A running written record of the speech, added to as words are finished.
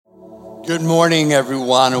Good morning,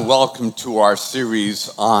 everyone, and welcome to our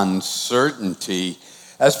series on certainty.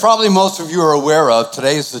 As probably most of you are aware of,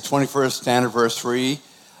 today is the 21st anniversary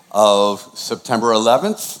of September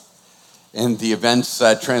 11th and the events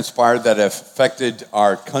that transpired that affected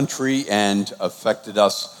our country and affected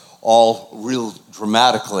us all real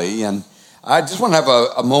dramatically. And I just want to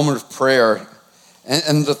have a moment of prayer.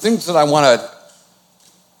 And the things that I want to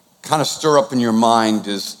kind of stir up in your mind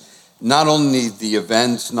is not only the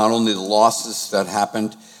events, not only the losses that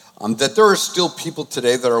happened, that there are still people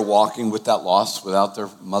today that are walking with that loss without their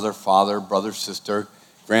mother, father, brother, sister,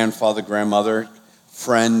 grandfather, grandmother,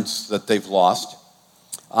 friends that they've lost.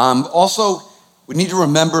 Also, we need to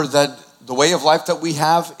remember that the way of life that we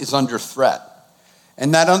have is under threat.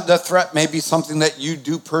 And that threat may be something that you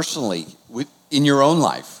do personally in your own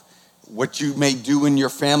life, what you may do in your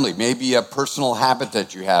family, maybe a personal habit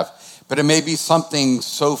that you have. But it may be something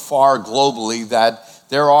so far globally that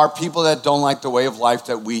there are people that don't like the way of life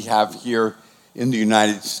that we have here in the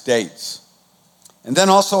United States. And then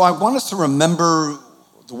also, I want us to remember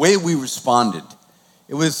the way we responded.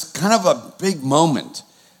 It was kind of a big moment.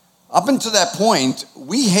 Up until that point,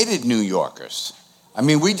 we hated New Yorkers. I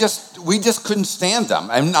mean, we just couldn't stand them.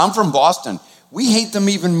 And I'm from Boston. We hate them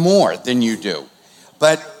even more than you do.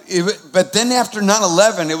 But then after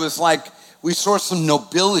 9/11, it was like, we saw some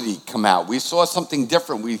nobility come out. We saw something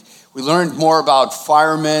different. We learned more about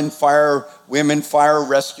firemen, firewomen, fire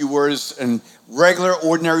rescuers, and regular,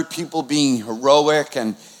 ordinary people being heroic,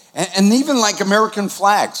 and even like American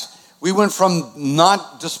flags. We went from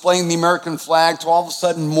not displaying the American flag to all of a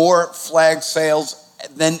sudden more flag sales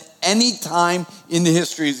than any time in the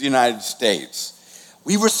history of the United States.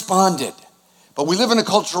 We responded. But we live in a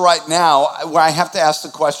culture right now where I have to ask the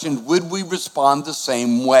question, would we respond the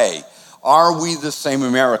same way? Are we the same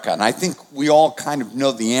America? And I think we all kind of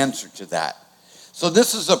know the answer to that. So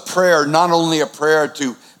this is a prayer, not only a prayer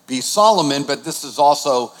to be Solomon, but this is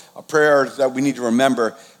also a prayer that we need to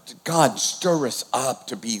remember. God, stir us up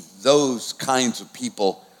to be those kinds of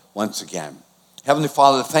people once again. Heavenly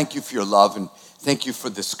Father, thank you for your love, and thank you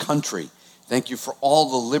for this country. Thank you for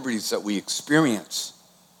all the liberties that we experience.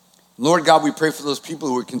 Lord God, we pray for those people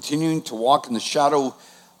who are continuing to walk in the shadow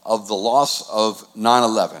of the loss of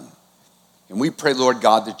 9/11. And we pray, Lord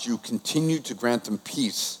God, that you continue to grant them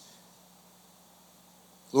peace.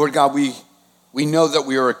 Lord God, we know that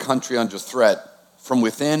we are a country under threat from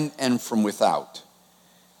within and from without.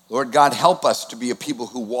 Lord God, help us to be a people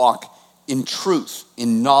who walk in truth,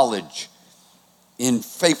 in knowledge, in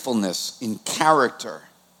faithfulness, in character,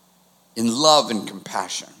 in love and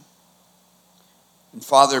compassion. And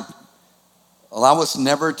Father, allow us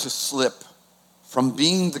never to slip from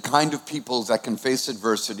being the kind of people that can face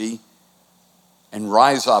adversity and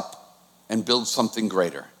rise up and build something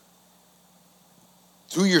greater.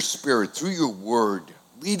 Through your Spirit, through your word,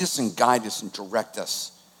 lead us and guide us and direct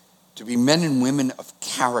us to be men and women of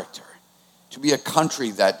character, to be a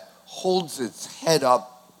country that holds its head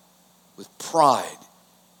up with pride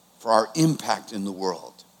for our impact in the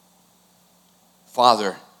world.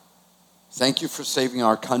 Father, thank you for saving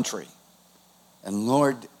our country. And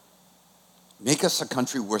Lord, make us a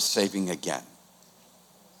country worth saving again.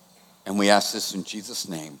 And we ask this in Jesus'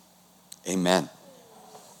 name, amen.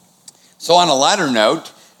 So on a lighter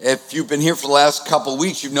note, if you've been here for the last couple of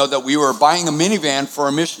weeks, you know that we were buying a minivan for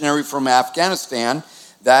a missionary from Afghanistan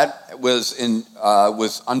that was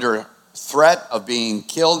under threat of being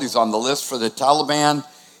killed. He's on the list for the Taliban.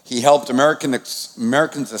 He helped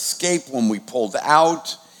Americans escape when we pulled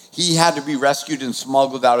out. He had to be rescued and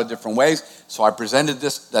smuggled out of different ways. So I presented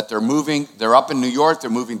this, that they're moving. They're up in New York. They're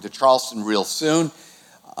moving to Charleston real soon.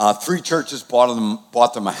 3 churches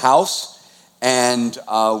bought them a house, and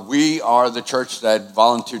we are the church that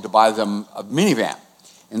volunteered to buy them a minivan.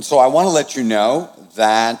 And so I want to let you know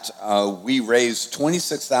that we raised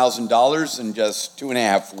 $26,000 in just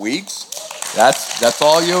 2.5 weeks. That's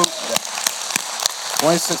all you,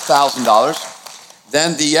 $26,000.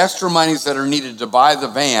 Then the extra monies that are needed to buy the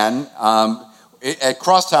van, at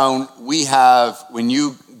Crosstown, we have, when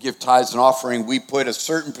you give tithes and offering, we put a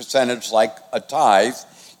certain percentage, like a tithe,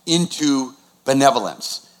 into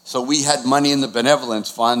benevolence. So we had money in the benevolence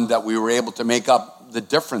fund that we were able to make up the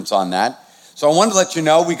difference on that. So I wanted to let you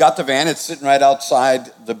know we got the van. It's sitting right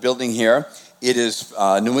outside the building here. It is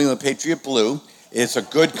New England Patriot Blue. It's a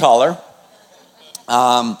good color.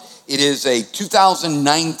 It is a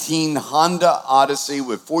 2019 Honda Odyssey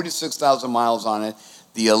with 46,000 miles on it,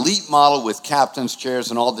 the elite model with captain's chairs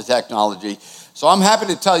and all the technology. So I'm happy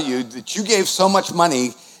to tell you that you gave so much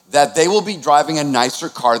money that they will be driving a nicer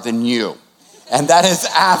car than you. And that is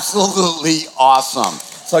absolutely awesome.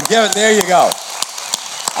 So there you go.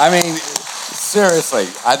 I mean, Seriously,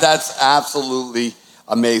 that's absolutely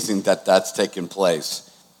amazing that that's taken place.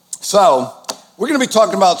 So we're going to be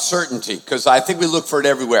talking about certainty because I think we look for it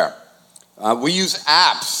everywhere. We use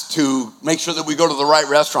apps to make sure that we go to the right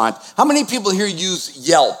restaurant. How many people here use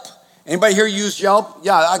Yelp? Anybody here use Yelp?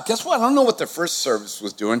 Yeah, guess what? I don't know what the first service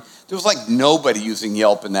was doing. There was like nobody using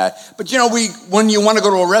Yelp in that. But when you want to go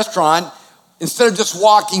to a restaurant, instead of just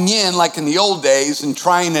walking in like in the old days and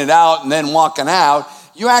trying it out and then walking out,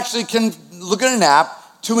 you actually can look at an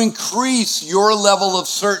app to increase your level of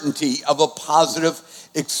certainty of a positive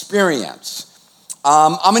experience.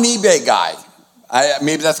 I'm an eBay guy.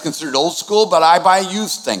 Maybe that's considered old school, but I buy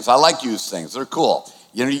used things. I like used things. They're cool.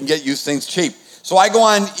 You can get used things cheap. So I go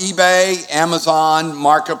on eBay, Amazon,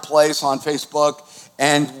 Marketplace, on Facebook,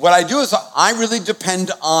 and what I do is I really depend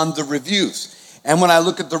on the reviews. And when I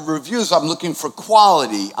look at the reviews, I'm looking for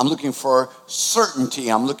quality, I'm looking for certainty,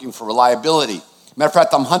 I'm looking for reliability. Matter of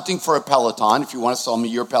fact, I'm hunting for a Peloton, if you want to sell me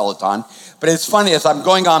your Peloton. But it's funny, as I'm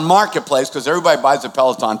going on Marketplace, because everybody buys a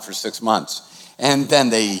Peloton for 6 months, and then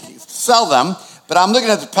they sell them. But I'm looking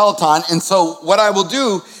at the Peloton, and so what I will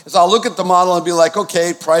do is I'll look at the model and be like,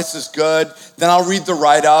 okay, price is good. Then I'll read the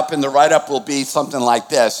write-up, and the write-up will be something like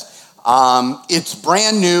this. It's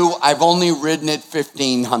brand new. I've only ridden it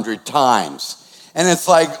 1,500 times. And it's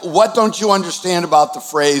like, what don't you understand about the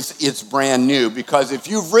phrase, it's brand new? Because if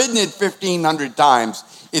you've ridden it 1,500 times,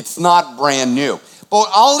 it's not brand new. But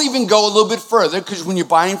I'll even go a little bit further, because when you're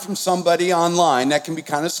buying from somebody online, that can be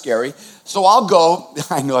kind of scary. So I'll go,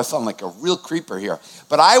 I know I sound like a real creeper here,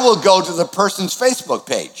 but I will go to the person's Facebook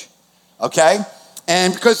page, okay?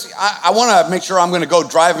 And because I want to make sure I'm going to go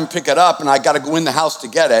drive and pick it up, and I got to go in the house to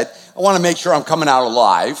get it, I want to make sure I'm coming out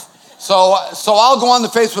alive. So I'll go on the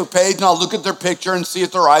Facebook page, and I'll look at their picture and see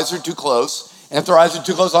if their eyes are too close. And if their eyes are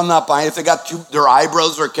too close, I'm not buying. If they got their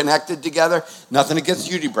eyebrows are connected together, nothing against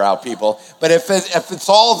unibrow people. But if it's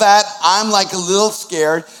all that, I'm like a little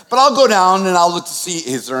scared. But I'll go down and I'll look to see,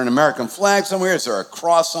 is there an American flag somewhere? Is there a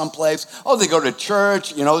cross someplace? Oh, they go to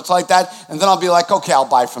church, it's like that. And then I'll be like, okay, I'll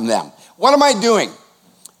buy from them. What am I doing?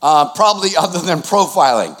 Probably other than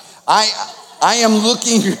profiling. I am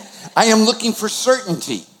looking for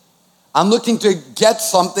certainty. I'm looking to get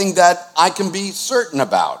something that I can be certain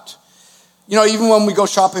about. Even when we go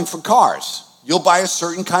shopping for cars, you'll buy a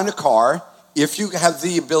certain kind of car. If you have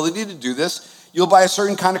the ability to do this, you'll buy a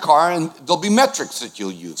certain kind of car, and there'll be metrics that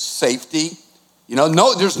you'll use. Safety.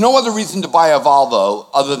 There's no other reason to buy a Volvo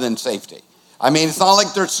other than safety. I mean, it's not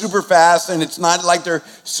like they're super fast, and it's not like they're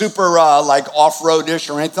super like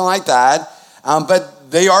off-roadish or anything like that,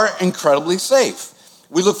 but they are incredibly safe.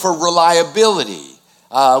 We look for reliability.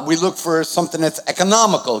 We look for something that's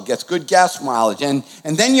economical, gets good gas mileage, and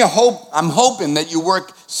then I'm hoping that you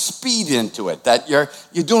work speed into it, that you're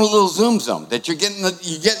doing a little zoom, that you're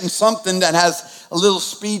getting something that has a little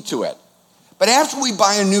speed to it. But after we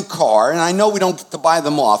buy a new car, and I know we don't get to buy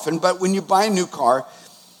them often, but when you buy a new car,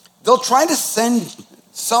 they'll try to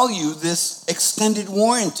sell you this extended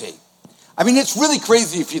warranty. I mean, it's really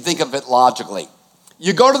crazy if you think of it logically.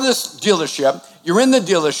 You go to this dealership, you're in the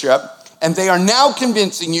dealership, and they are now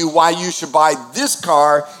convincing you why you should buy this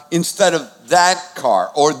car instead of that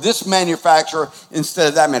car, or this manufacturer instead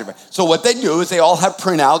of that manufacturer. So what they do is they all have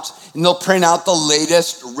printouts, and they'll print out the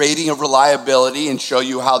latest rating of reliability and show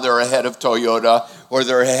you how they're ahead of Toyota, or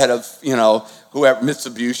they're ahead of, whoever,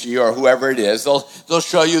 Mitsubishi or whoever it is. They'll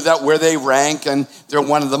show you that where they rank, and they're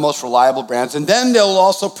one of the most reliable brands. And then they'll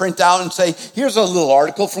also print out and say, here's a little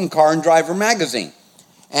article from Car and Driver magazine.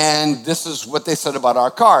 And this is what they said about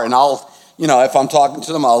our car. And if I'm talking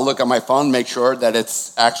to them, I'll look at my phone, make sure that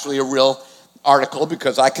it's actually a real article,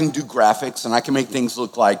 because I can do graphics and I can make things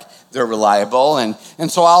look like they're reliable. And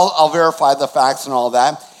so I'll verify the facts and all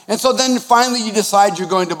that. And so then finally you decide you're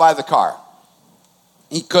going to buy the car,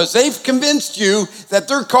 because they've convinced you that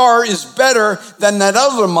their car is better than that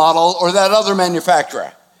other model or that other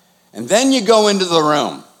manufacturer. And then you go into the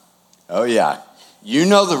room. Oh yeah,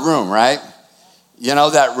 the room, right?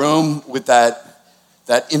 That room with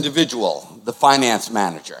that individual, the finance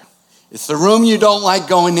manager. It's the room you don't like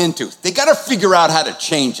going into. They got to figure out how to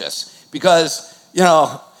change this, because,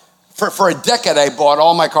 for a decade I bought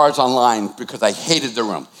all my cars online because I hated the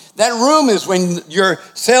room. That room is when your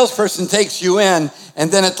salesperson takes you in,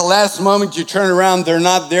 and then at the last moment you turn around, they're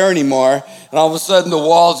not there anymore, and all of a sudden the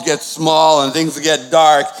walls get small and things get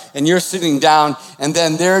dark, and you're sitting down, and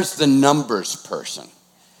then there's the numbers person.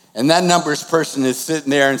 And that numbers person is sitting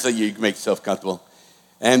there and say, you can make yourself comfortable.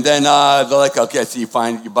 And then they're like, okay, so you're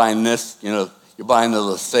buying this, you're buying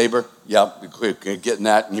the Sabre. Yep, you're getting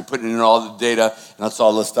that, and you're putting in all the data, and that's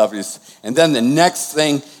all the stuff. And then the next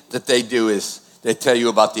thing that they do is they tell you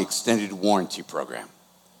about the extended warranty program.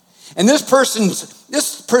 And this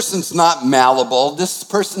person's not malleable. This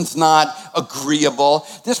person's not agreeable.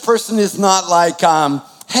 This person is not like,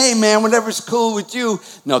 hey man, whatever's cool with you.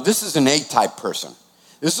 No, this is an A-type person.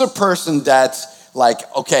 This is a person that's like,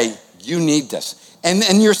 okay, you need this.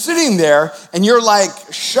 And you're sitting there and you're like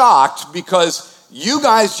shocked because you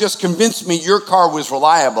guys just convinced me your car was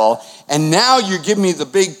reliable, and now you're giving me the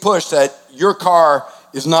big push that your car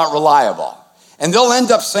is not reliable. And they'll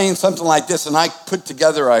end up saying something like this, and I put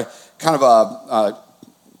together a kind of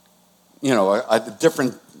a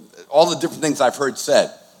different, all the different things I've heard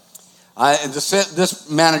said. This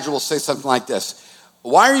manager will say something like this: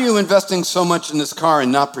 why are you investing so much in this car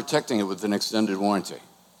and not protecting it with an extended warranty?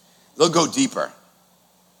 They'll go deeper.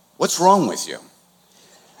 What's wrong with you?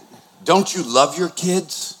 Don't you love your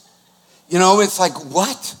kids? It's like,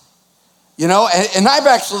 what? And I've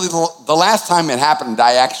actually, the last time it happened,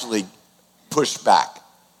 I actually pushed back.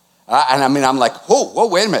 I'm like, whoa,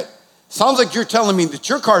 wait a minute. Sounds like you're telling me that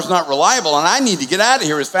your car's not reliable and I need to get out of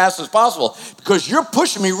here as fast as possible because you're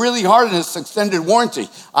pushing me really hard in this extended warranty.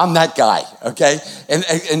 I'm that guy, okay?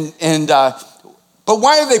 But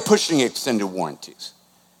why are they pushing extended warranties?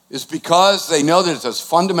 It's because they know there's this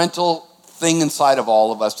fundamental thing inside of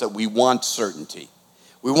all of us that we want certainty.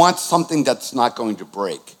 We want something that's not going to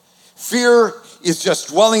break. Fear is just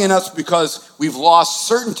dwelling in us because we've lost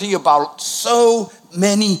certainty about so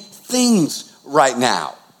many things right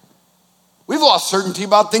now. We've lost certainty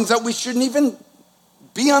about things that we shouldn't even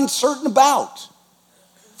be uncertain about.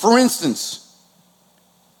 For instance,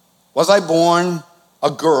 was I born a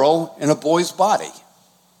girl in a boy's body?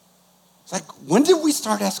 It's like, when did we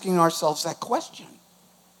start asking ourselves that question?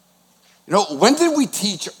 When did we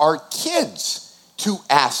teach our kids to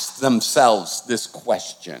ask themselves this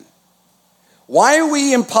question? Why are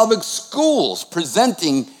we in public schools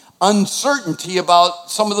presenting uncertainty about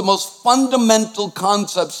some of the most fundamental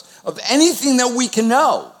concepts of anything that we can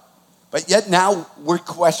know? But yet now we're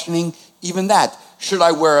questioning even that. Should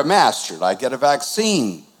I wear a mask? Should I get a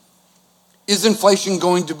vaccine? Is inflation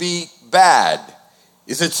going to be bad?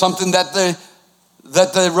 Is it something that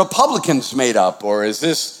the Republicans made up? Or is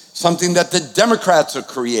this something that the Democrats are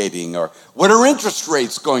creating? Or what are interest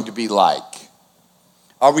rates going to be like?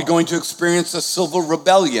 Are we going to experience a civil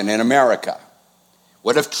rebellion in America?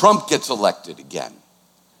 What if Trump gets elected again?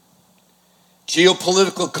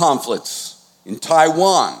 Geopolitical conflicts in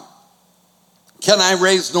Taiwan. Can I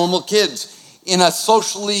raise normal kids in a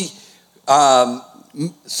social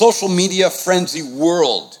media frenzy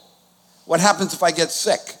world? What happens if I get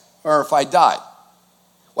sick or if I die?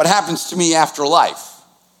 What happens to me after life?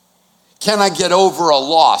 Can I get over a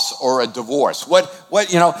loss or a divorce?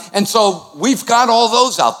 And so we've got all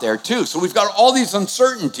those out there too. So we've got all these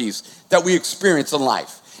uncertainties that we experience in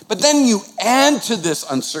life. But then you add to this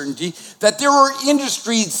uncertainty that there are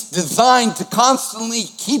industries designed to constantly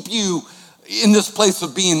keep you in this place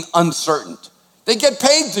of being uncertain. They get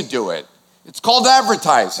paid to do it. It's called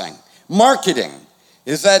advertising. Marketing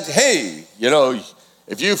is that, hey,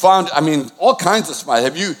 if you found, all kinds of smiles.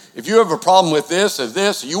 If you have a problem with this,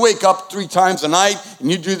 you wake up 3 times a night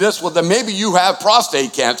and you do this, well, then maybe you have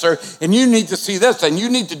prostate cancer and you need to see this and you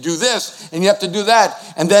need to do this and you have to do that.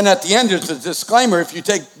 And then at the end, there's a disclaimer. If you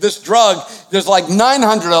take this drug, there's like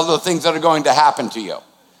 900 other things that are going to happen to you.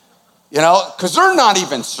 Because they're not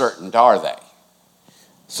even certain, are they?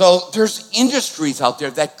 So there's industries out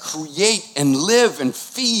there that create and live and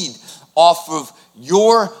feed off of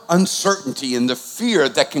your uncertainty and the fear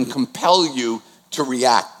that can compel you to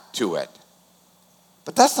react to it.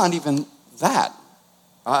 But that's not even that.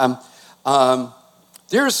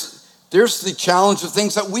 There's the challenge of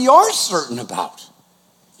things that we are certain about.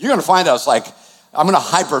 You're going to find out, I'm going to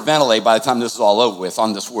hyperventilate by the time this is all over with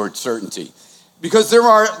on this word certainty. Because there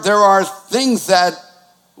are things that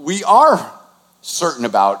we are certain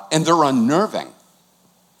about and they're unnerving.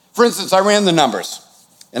 For instance, I ran the numbers.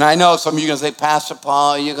 And I know some of you are going to say, Pastor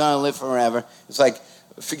Paul, you're going to live forever. It's like,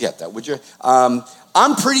 forget that, would you?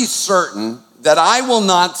 I'm pretty certain that I will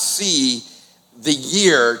not see the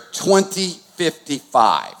year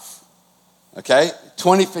 2055. Okay?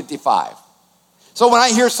 2055. So when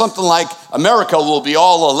I hear something like America will be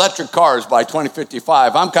all electric cars by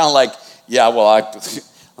 2055, I'm kind of like, yeah, well,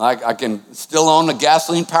 I can still own a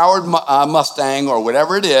gasoline-powered Mustang or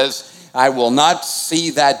whatever it is. I will not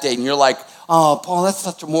see that date. And you're like, oh, Paul, that's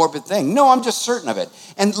such a morbid thing. No, I'm just certain of it.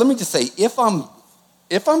 And let me just say, if I'm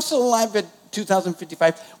still alive at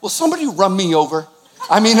 2055, will somebody run me over?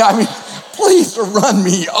 Please run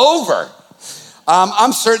me over.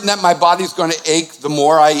 I'm certain that my body's going to ache the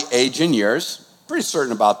more I age in years. Pretty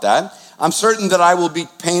certain about that. I'm certain that I will be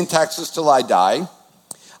paying taxes till I die.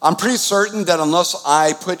 I'm pretty certain that unless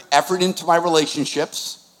I put effort into my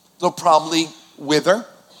relationships, they'll probably wither.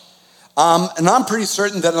 And I'm pretty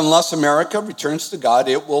certain that unless America returns to God,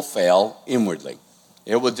 it will fail inwardly.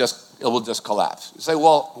 It will just collapse. You say,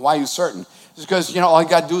 well, why are you certain? It's because, all you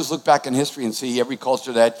got to do is look back in history and see every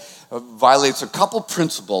culture that violates a couple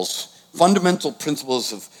principles, fundamental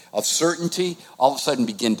principles of certainty, all of a sudden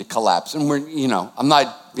begin to collapse. And I'm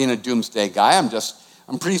not being a doomsday guy.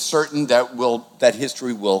 I'm pretty certain that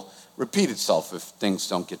history will repeat itself if things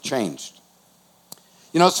don't get changed.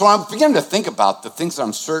 So I'm beginning to think about the things that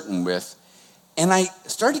I'm certain with, and I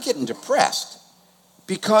started getting depressed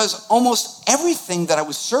because almost everything that I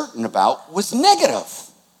was certain about was negative.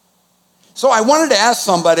 So I wanted to ask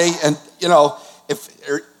somebody, and if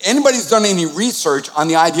anybody's done any research on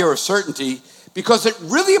the idea of certainty, because it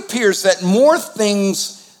really appears that more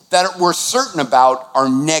things that we're certain about are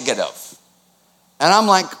negative. And I'm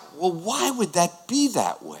like, well, why would that be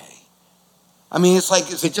that way? I mean, it's like,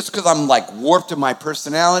 is it just because I'm warped in my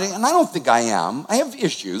personality? And I don't think I am. I have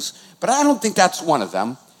issues, but I don't think that's one of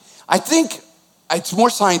them. I think it's more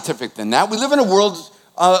scientific than that. We live in a world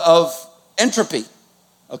of entropy,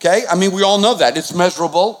 okay? I mean, we all know that. It's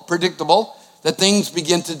measurable, predictable, that things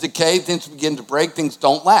begin to decay, things begin to break, things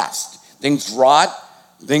don't last. Things rot,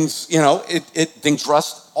 things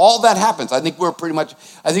rust. All that happens. I think we're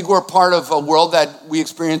part of a world that we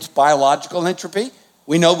experience biological entropy.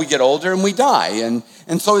 We know we get older and we die.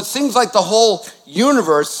 And so it seems like the whole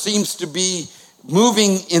universe seems to be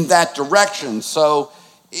moving in that direction. So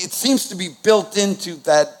it seems to be built into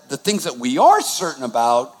that the things that we are certain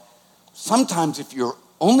about, sometimes if you're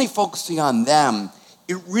only focusing on them,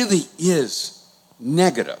 it really is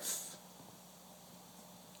negative.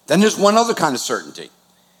 Then there's one other kind of certainty.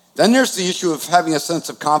 Then there's the issue of having a sense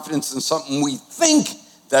of confidence in something we think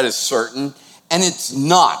that is certain, and it's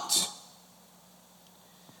not.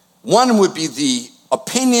 One would be the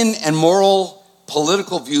opinion and moral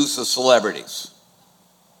political views of celebrities.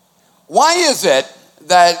 Why is it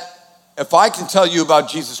that if I can tell you about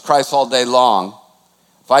Jesus Christ all day long,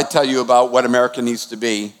 if I tell you about what America needs to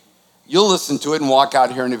be, you'll listen to it and walk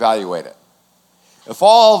out here and evaluate it? If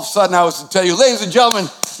all of a sudden I was to tell you, ladies and gentlemen,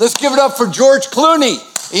 let's give it up for George Clooney.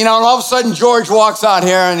 And all of a sudden George walks out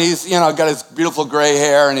here and he's, got his beautiful gray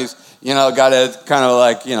hair and he's, got a kind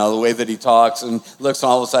of the way that he talks and looks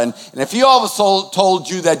all of a sudden. And if he all of a sudden told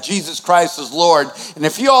you that Jesus Christ is Lord, and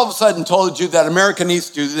if he all of a sudden told you that America needs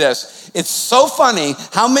to do this, it's so funny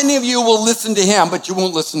how many of you will listen to him, but you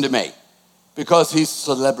won't listen to me because he's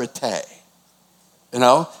celebrity,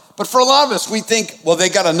 But for a lot of us, we think, well, they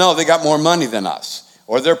got to know they got more money than us,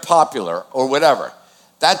 or they're popular, or whatever.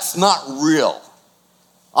 That's not real.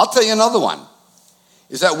 I'll tell you another one,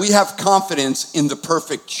 is that we have confidence in the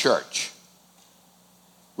perfect church.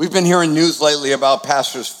 We've been hearing news lately about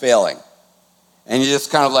pastors failing. And you're just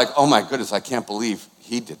kind of like, oh my goodness, I can't believe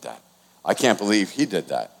he did that. I can't believe he did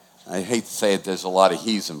that. I hate to say it, there's a lot of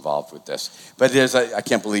he's involved with this. But I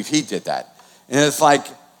can't believe he did that. And it's like,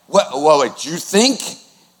 what you think?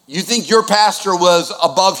 You think your pastor was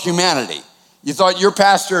above humanity. You thought your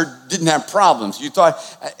pastor didn't have problems. You thought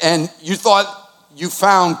you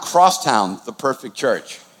found Crosstown, the perfect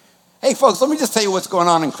church. Hey, folks, let me just tell you what's going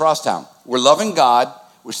on in Crosstown. We're loving God.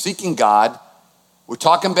 We're seeking God. We're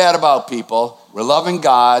talking bad about people. We're loving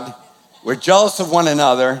God. We're jealous of one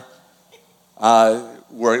another.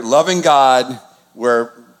 We're loving God.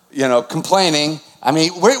 We're, complaining. I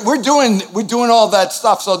mean, we're doing all that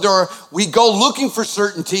stuff. So we go looking for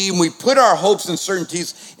certainty, and we put our hopes and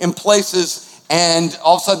certainties in places. And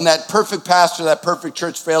all of a sudden, that perfect pastor, that perfect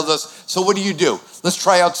church failed us. So what do? Let's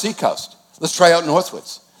try out Seacoast. Let's try out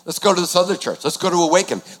Northwoods. Let's go to this other church. Let's go to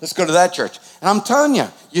Awaken. Let's go to that church. And I'm telling you,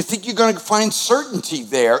 you think you're going to find certainty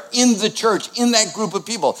there in the church, in that group of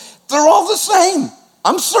people. They're all the same.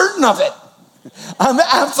 I'm certain of it. I'm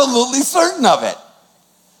absolutely certain of it.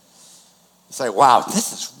 It's like, wow,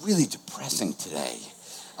 this is really depressing today.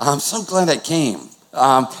 I'm so glad I came.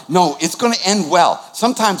 No, it's going to end well.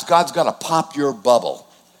 Sometimes God's got to pop your bubble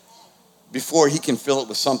before he can fill it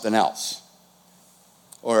with something else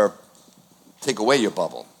or take away your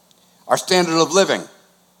bubble. Our standard of living.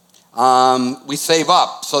 We save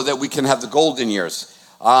up so that we can have the golden years.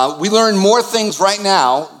 We learn more things right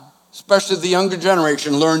now, especially the younger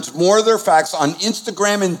generation learns more of their facts on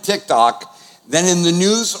Instagram and TikTok than in the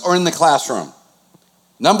news or in the classroom.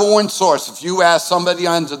 Number one source, if you ask somebody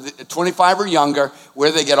under 25 or younger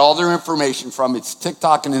where they get all their information from, it's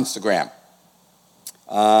TikTok and Instagram.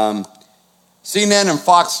 CNN and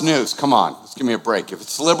Fox News, come on, let's give me a break. If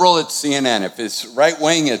it's liberal, it's CNN. If it's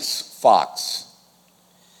right-wing, it's Fox.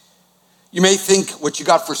 You may think what you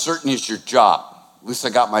got for certain is your job. At least I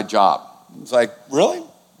got my job. It's like, really?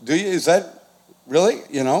 Do you? Is that really?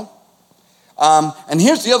 And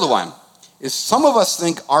here's the other one, is some of us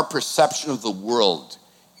think our perception of the world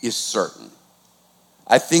is certain.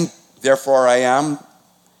 I think, therefore I am.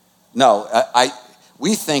 No,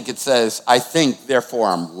 we think it says, I think, therefore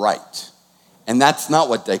I'm right. And that's not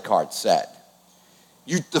what Descartes said.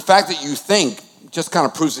 The fact that you think just kind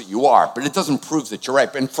of proves that you are, but it doesn't prove that you're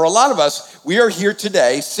right. And for a lot of us, we are here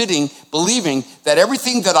today sitting, believing that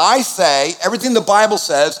everything that I say, everything the Bible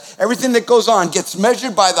says, everything that goes on gets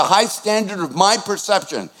measured by the high standard of my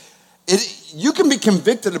perception. You can be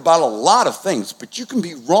convicted about a lot of things, but you can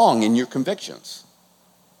be wrong in your convictions.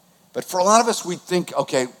 But for a lot of us, we think,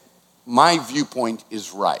 okay, my viewpoint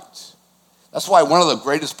is right. That's why one of the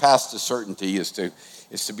greatest paths to certainty is to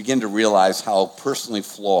begin to realize how personally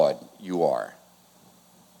flawed you are.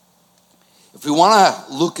 If we want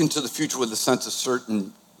to look into the future with a sense of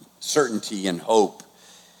certainty and hope,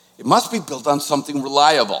 it must be built on something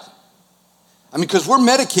reliable. Because we're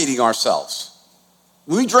medicating ourselves.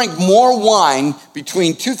 We drank more wine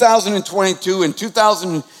between 2022 and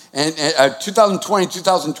 2020,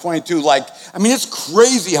 2022. It's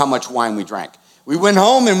crazy how much wine we drank. We went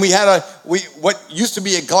home and we had what used to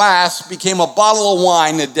be a glass became a bottle of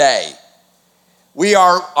wine a day. We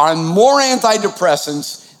are on more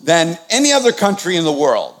antidepressants than any other country in the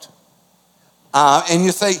world. And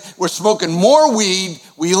you say, we're smoking more weed,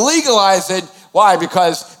 we legalize it. Why?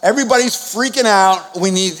 Because everybody's freaking out. We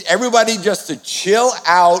need everybody just to chill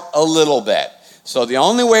out a little bit. So the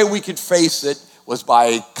only way we could face it was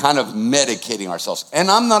by kind of medicating ourselves. And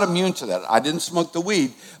I'm not immune to that. I didn't smoke the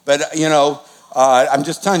weed, but I'm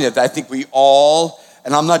just telling you that I think we all,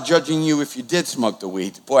 and I'm not judging you if you did smoke the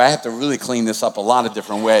weed. Boy, I have to really clean this up a lot of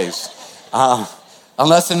different ways.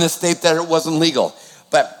 Unless in the state that it wasn't legal.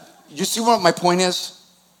 But you see what my point is?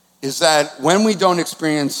 Is that when we don't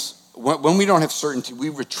when we don't have certainty, we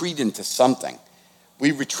retreat into something.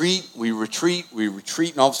 We retreat,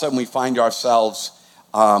 and all of a sudden we find ourselves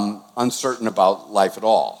uncertain about life at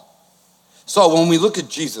all. So when we look at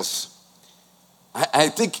Jesus, I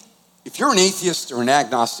think if you're an atheist or an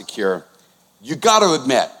agnostic here, you got to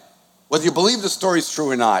admit, whether you believe the story is true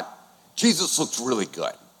or not, Jesus looks really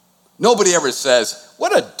good. Nobody ever says,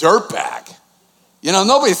 what a dirtbag.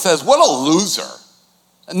 Nobody says, what a loser.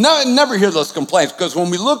 Never hear those complaints, because when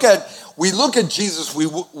we look at Jesus,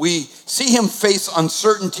 we see him face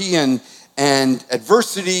uncertainty and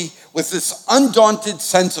adversity with this undaunted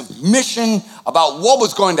sense of mission about what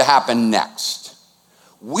was going to happen next.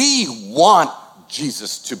 We want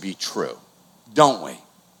Jesus to be true, don't we?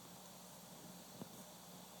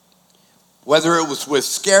 Whether it was with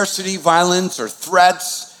scarcity, violence, or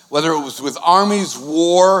threats, whether it was with armies,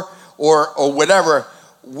 war, or whatever,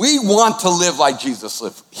 we want to live like Jesus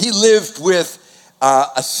lived. He lived with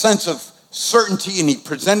a sense of certainty, and he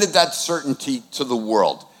presented that certainty to the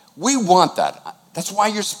world. We want that. That's why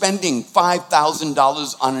you're spending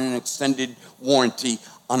 $5,000 on an extended warranty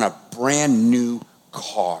on a brand new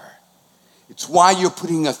car. It's why you're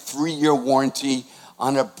putting a 3-year warranty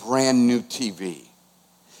on a brand new TV.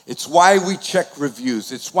 It's why we check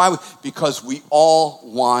reviews. Because we all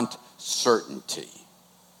want certainty.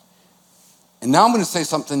 And now I'm going to say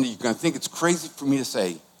something that you're going to think it's crazy for me to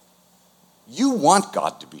say. You want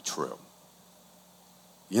God to be true.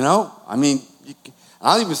 You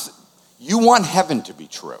want heaven to be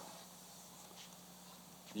true.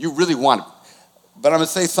 You really want it. But I'm going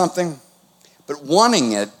to say something. But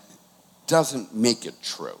wanting it doesn't make it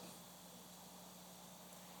true.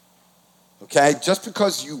 Okay? Just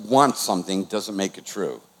because you want something doesn't make it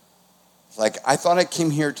true. It's like, I thought I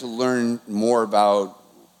came here to learn more about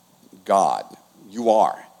God. You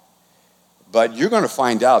are. But you're going to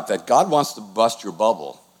find out that God wants to bust your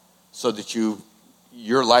bubble so that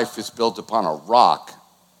your life is built upon a rock,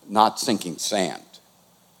 not sinking sand.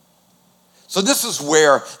 So this is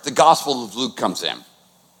where the Gospel of Luke comes in.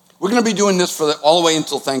 We're going to be doing this all the way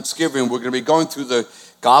until Thanksgiving. We're going to be going through the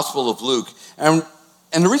Gospel of Luke. And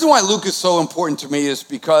the reason why Luke is so important to me is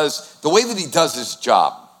because the way that he does his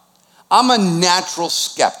job. I'm a natural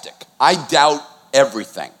skeptic. I doubt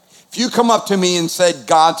everything. If you come up to me and said,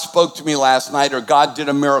 God spoke to me last night, or God did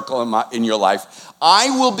a miracle in your life,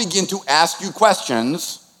 I will begin to ask you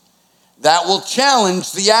questions that will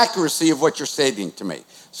challenge the accuracy of what you're stating to me.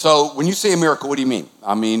 So when you say a miracle, what do you mean?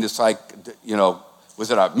 It's like, was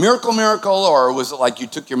it a miracle, or was it like you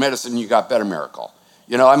took your medicine and you got better miracle?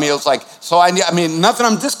 It's like, not that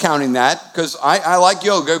I'm discounting that, because I like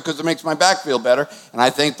yoga because it makes my back feel better, and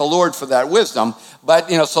I thank the Lord for that wisdom. But,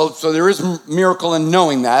 so there is a miracle in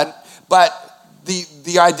knowing that. But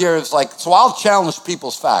the idea is like, so I'll challenge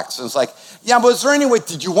people's facts. And it's like, yeah, but is there any way,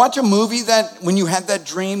 did you watch a movie that when you had that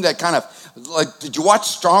dream that kind of, like, did you watch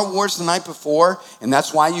Star Wars the night before? And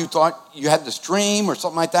that's why you thought you had this dream or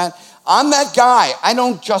something like that? I'm that guy. I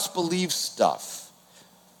don't just believe stuff.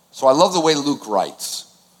 So I love the way Luke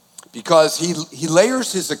writes, because he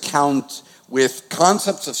layers his account with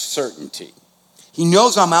concepts of certainty. He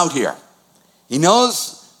knows I'm out here. He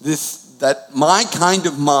knows that my kind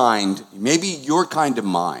of mind, maybe your kind of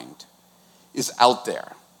mind, is out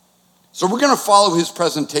there. So we're going to follow his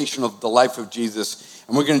presentation of the life of Jesus,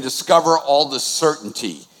 and we're going to discover all the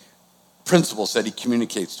certainty principles that he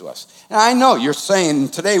communicates to us. And I know you're saying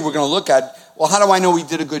today we're going to look at, well, how do I know he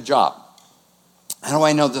did a good job? How do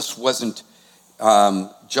I know this wasn't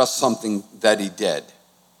just something that he did?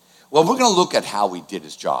 Well, we're going to look at how he did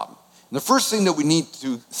his job. And the first thing that we need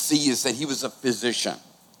to see is that he was a physician.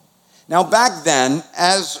 Now, back then,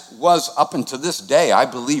 as was up until this day, I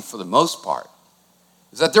believe for the most part,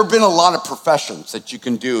 is that there have been a lot of professions that you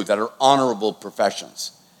can do that are honorable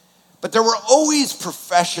professions. But there were always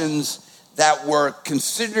professions that were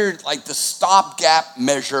considered like the stopgap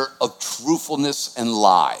measure of truthfulness and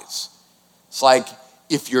lies. It's like,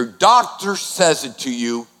 if your doctor says it to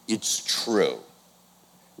you, it's true.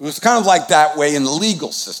 It was kind of like that way in the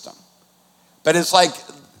legal system. But it's like,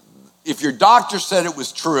 if your doctor said it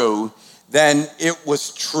was true, then it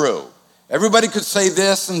was true. Everybody could say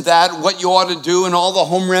this and that, what you ought to do, and all the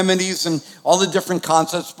home remedies and all the different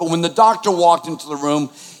concepts. But when the doctor walked into the room,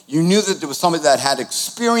 you knew that there was somebody that had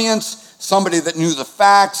experience, somebody that knew the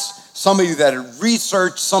facts, somebody that had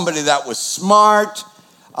researched, somebody that was smart,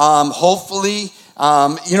 hopefully.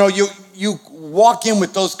 You walk in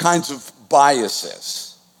with those kinds of biases.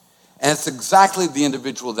 And it's exactly the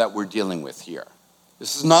individual that we're dealing with here.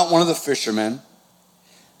 This is not one of the fishermen.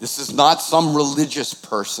 This is not some religious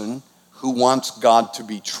person who wants God to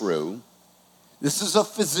be true. This is a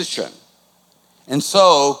physician. And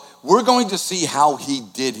so we're going to see how he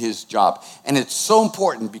did his job. And it's so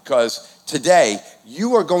important because today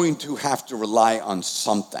you are going to have to rely on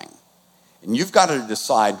something. And you've got to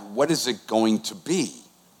decide, what is it going to be?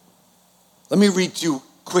 Let me read to you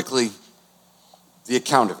quickly the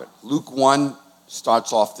account of it. Luke 1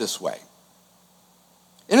 starts off this way.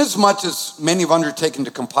 Inasmuch as many have undertaken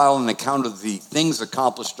to compile an account of the things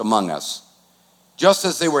accomplished among us, just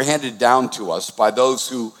as they were handed down to us by those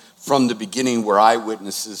who from the beginning were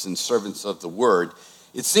eyewitnesses and servants of the word,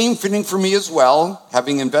 it seemed fitting for me as well,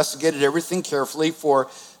 having investigated everything carefully from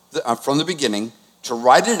the beginning, to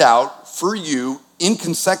write it out for you in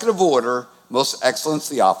consecutive order, most excellent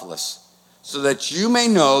Theophilus, so that you may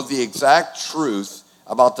know the exact truth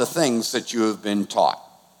about the things that you have been taught.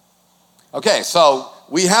 Okay, so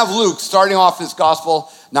we have Luke starting off his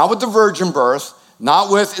gospel, not with the virgin birth,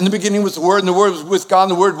 not with, in the beginning was the Word, and the Word was with God,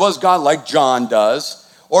 and the Word was God, like John does,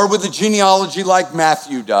 or with the genealogy like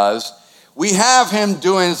Matthew does. We have him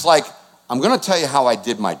doing, it's like, I'm going to tell you how I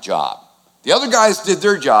did my job. The other guys did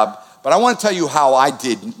their job, but I want to tell you how I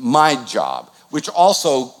did my job, which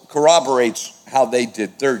also corroborates how they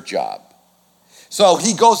did their job. So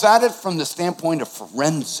he goes at it from the standpoint of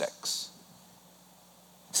forensics.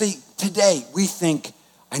 See, today we think,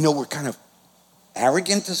 I know we're kind of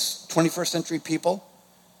arrogant as 21st century people.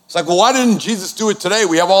 It's like, well, why didn't Jesus do it today?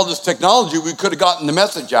 We have all this technology. We could have gotten the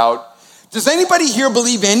message out. Does anybody here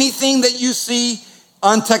believe anything that you see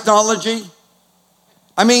on technology?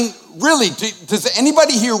 I mean, really, does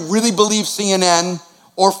anybody here really believe CNN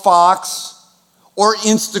or Fox or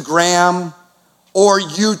Instagram or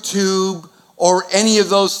YouTube or any of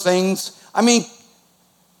those things? I mean,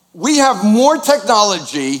 we have more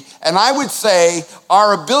technology, and I would say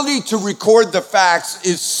our ability to record the facts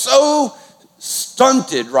is so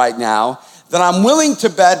stunted right now that I'm willing to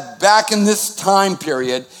bet back in this time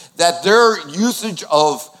period that their usage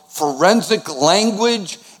of forensic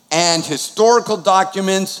language and historical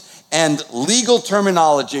documents and legal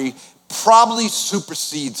terminology probably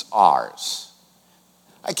supersedes ours.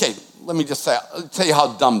 Okay, let me just say, I'll tell you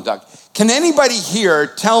how dumb Doug. Can anybody here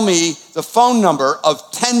tell me the phone number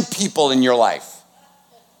of 10 people in your life?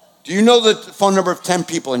 Do you know the phone number of 10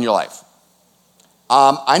 people in your life?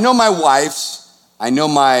 I know my wife's. I know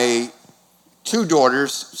my 2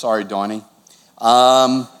 daughters. Sorry, Donnie.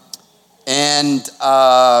 And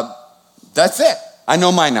that's it. I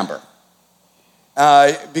know my number.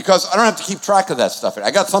 Because I don't have to keep track of that stuff.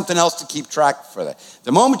 I got something else to keep track for that.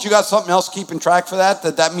 The moment you got something else keeping track for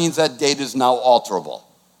that means that date is now alterable.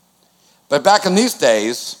 But back in these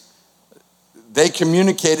days, they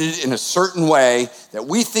communicated in a certain way that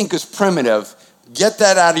we think is primitive. Get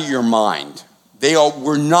that out of your mind. They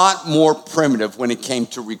were not more primitive when it came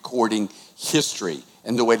to recording history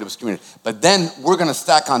and the way it was communicated. But then we're going to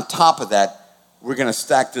stack on top of that, we're going to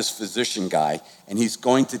stack this physician guy, and he's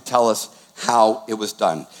going to tell us how it was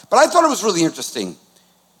done. But I thought it was really interesting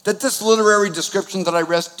that this literary description that I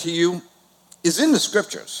read to you is in the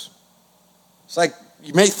scriptures. It's like,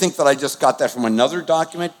 you may think that I just got that from another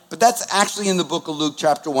document, but that's actually in the book of Luke,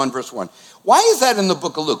 chapter 1, verse 1. Why is that in the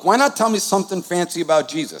book of Luke? Why not tell me something fancy about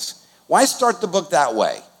Jesus? Why start the book that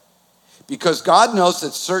way? Because God knows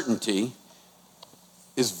that certainty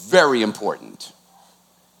is very important.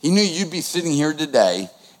 He knew you'd be sitting here today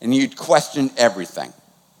and you'd question everything.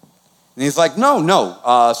 And he's like,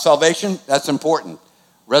 no, salvation, that's important.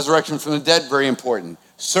 Resurrection from the dead, very important.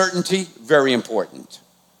 Certainty, very important.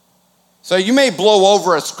 So you may blow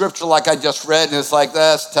over a scripture like I just read, and it's like,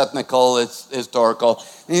 that's technical, it's historical.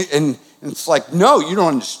 And it's like, no, you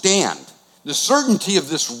don't understand. The certainty of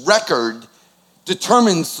this record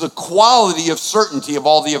determines the quality of certainty of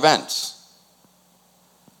all the events.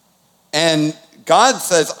 And God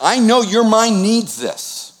says, I know your mind needs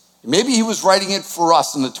this. Maybe he was writing it for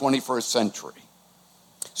us in the 21st century.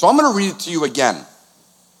 So I'm going to read it to you again.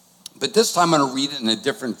 But this time I'm going to read it in a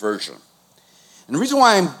different version. And the reason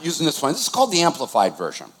why I'm using this one, this is called the Amplified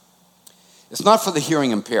Version. It's not for the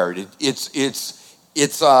hearing impaired.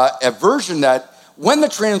 It's a version that when the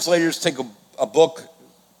translators take a book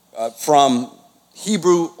from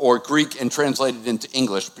Hebrew or Greek and translate it into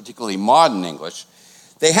English, particularly modern English,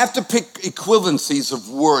 they have to pick equivalencies of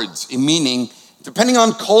words, meaning depending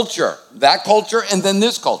on culture, that culture and then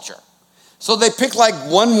this culture. So they pick like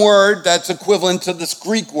one word that's equivalent to this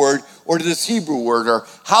Greek word or to this Hebrew word, or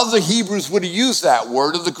how the Hebrews would have used that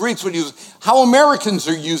word, or the Greeks would use, how Americans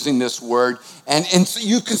are using this word. And so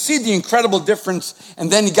you can see the incredible difference,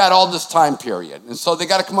 and then you got all this time period. And so they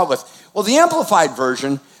got to come up with, well, the Amplified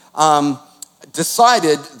Version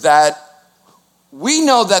decided that we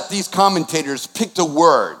know that these commentators picked a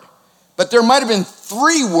word, but there might have been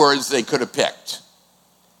 3 words they could have picked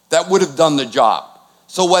that would have done the job.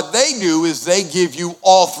 So what they do is they give you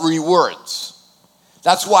all 3 words.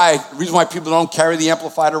 That's why, the reason why people don't carry the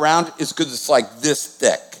Amplified around is because it's like this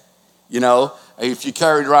thick. You know, if you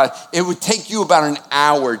carry it around, it would take you about an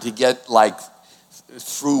hour to get like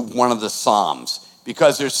through one of the Psalms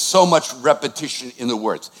because there's so much repetition in the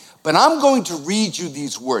words. But I'm going to read you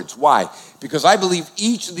these words. Why? Because I believe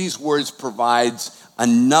each of these words provides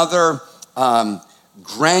another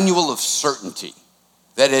granule of certainty.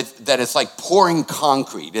 That it's like pouring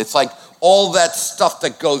concrete. It's like all that stuff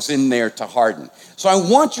that goes in there to harden. So I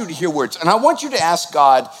want you to hear words. And I want you to ask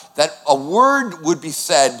God that a word would be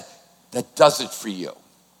said that does it for you.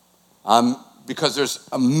 Because there's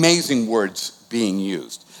amazing words being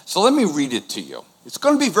used. So let me read it to you. It's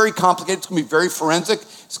going to be very complicated. It's going to be very forensic.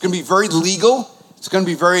 It's going to be very legal. It's going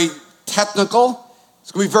to be very technical.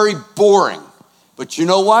 It's going to be very boring. But you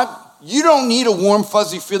know what? You don't need a warm,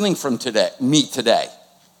 fuzzy feeling from me today.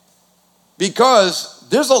 Because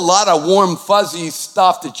there's a lot of warm, fuzzy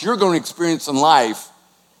stuff that you're going to experience in life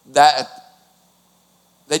that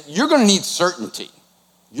you're going to need certainty.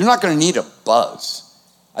 You're not going to need a buzz.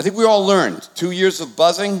 I think we all learned 2 years of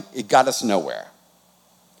buzzing, it got us nowhere.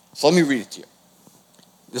 So let me read it to you.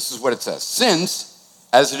 This is what it says. Since,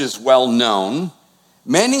 as it is well known,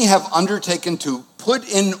 many have undertaken to put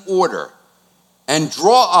in order and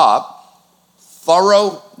draw up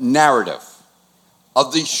thorough narrative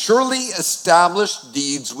of the surely established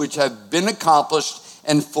deeds which have been accomplished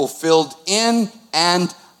and fulfilled in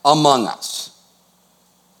and among us.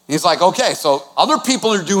 And he's like, okay, so other people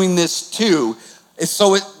are doing this too.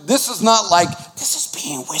 So this is not like, this is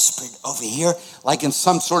being whispered over here, like in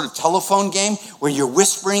some sort of telephone game where you're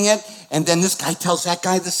whispering it, and then this guy tells that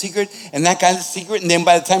guy the secret, and that guy the secret, and then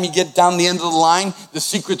by the time you get down the end of the line, the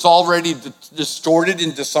secret's already distorted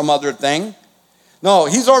into some other thing. No,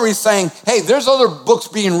 he's already saying, hey, there's other books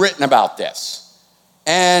being written about this.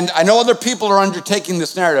 And I know other people are undertaking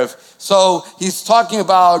this narrative. So he's talking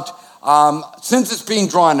about, since it's being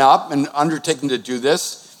drawn up and undertaken to do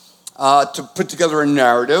this, to put together a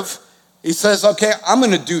narrative, he says, okay, I'm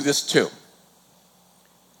going to do this too.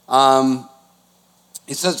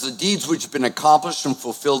 He says the deeds which have been accomplished and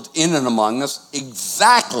fulfilled in and among us,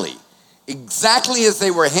 exactly as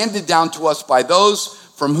they were handed down to us by those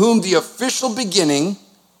from whom the official beginning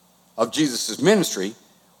of Jesus' ministry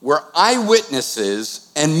were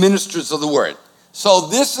eyewitnesses and ministers of the word. So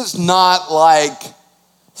this is not like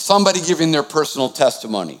somebody giving their personal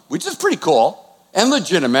testimony, which is pretty cool and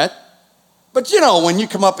legitimate. But you know, when you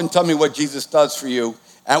come up and tell me what Jesus does for you,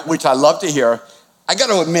 which I love to hear, I got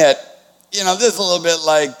to admit, you know, this is a little bit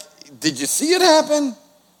like, did you see it happen?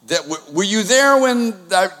 Were you there when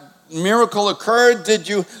miracle occurred? Did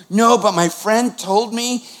you? No, but my friend told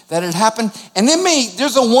me that it happened. And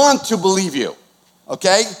there's a want to believe you,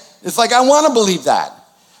 okay? It's like, I want to believe that.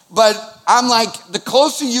 But I'm like, the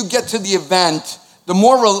closer you get to the event, the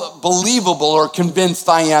more believable or convinced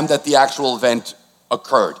I am that the actual event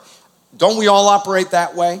occurred. Don't we all operate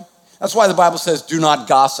that way? That's why the Bible says, do not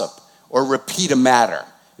gossip or repeat a matter.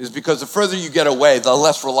 It's because the further you get away, the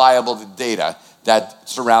less reliable the data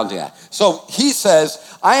that's surrounding that. So he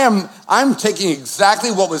says, I'm taking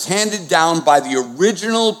exactly what was handed down by the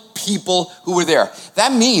original people who were there.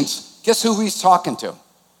 That means, guess who he's talking to?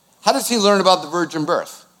 How does he learn about the virgin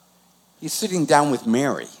birth? He's sitting down with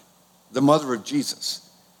Mary, the mother of Jesus.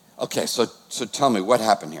 Okay, so tell me, what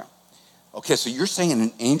happened here? Okay, so you're saying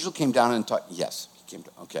an angel came down and taught? Yes, he came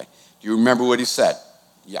down. Okay. Do you remember what he said?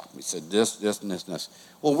 Yeah, he said this, and this.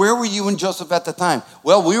 Well, where were you and Joseph at the time?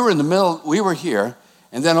 Well, we were in the middle, we were here,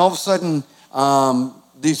 and then all of a sudden,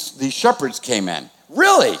 these shepherds came in.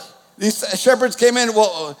 Really? These shepherds came in?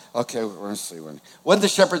 Well, okay, let's see. What did the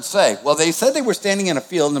shepherds say? Well, they said they were standing in a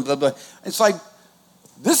field, and blah, blah. It's like,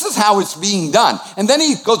 this is how it's being done. And then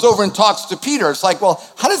he goes over and talks to Peter. It's like, well,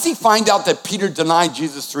 how does he find out that Peter denied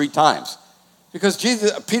Jesus 3 times? Because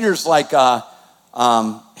Peter's like,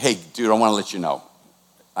 hey, dude, I want to let you know.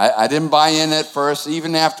 I didn't buy in at first.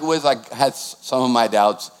 Even afterwards, I had some of my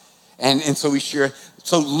doubts. And so we share.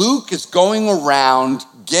 So Luke is going around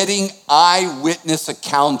getting eyewitness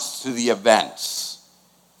accounts to the events.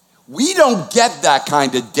 We don't get that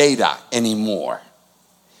kind of data anymore.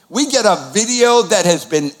 We get a video that has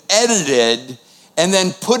been edited and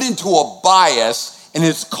then put into a bias, and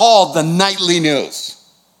it's called the nightly news.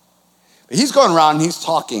 He's going around and he's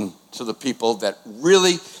talking to the people that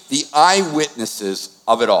really, the eyewitnesses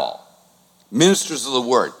of it all. Ministers of the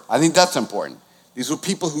word. I think that's important. These were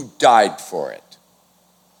people who died for it.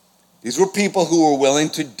 These were people who were willing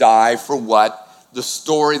to die for what the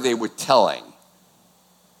story they were telling.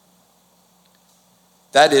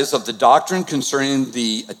 That is, of the doctrine concerning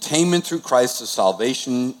the attainment through Christ of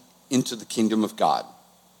salvation into the kingdom of God.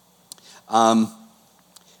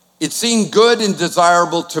 It seemed good and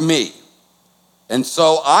desirable to me. And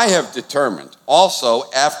so I have determined also,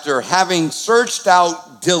 after having searched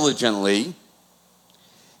out diligently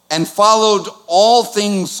and followed all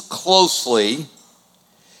things closely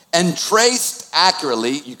and traced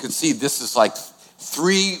accurately, you can see this is like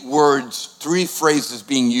 3 words, 3 phrases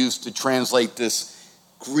being used to translate this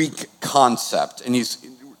Greek concept. And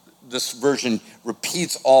this version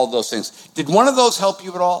repeats all those things. Did one of those help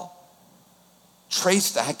you at all?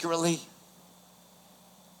 Traced accurately?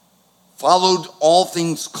 Followed all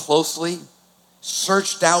things closely,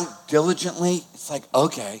 searched out diligently. It's like,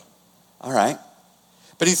 okay, all right.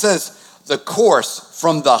 But he says, the course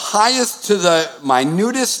from the highest to the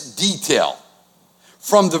minutest detail,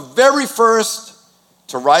 from the very first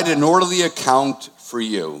to write an orderly account for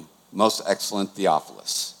you, most excellent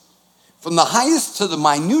Theophilus. From the highest to the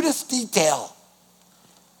minutest detail.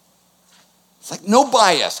 It's like no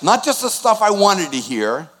bias, not just the stuff I wanted to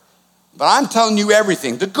hear, but I'm telling you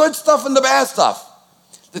everything, the good stuff and the bad stuff.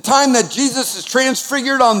 The time that Jesus is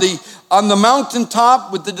transfigured on the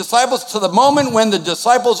mountaintop with the disciples to the moment when the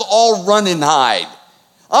disciples all run and hide.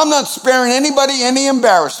 I'm not sparing anybody any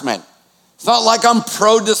embarrassment. It's not like I'm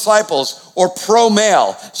pro-disciples or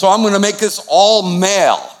pro-male, so I'm going to make this all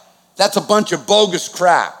male. That's a bunch of bogus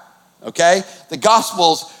crap, okay? The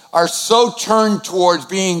Gospels are so turned towards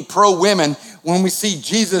being pro-women when we see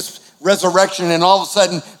Jesus' resurrection, and all of a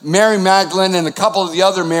sudden Mary Magdalene and a couple of the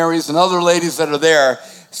other Marys and other ladies that are there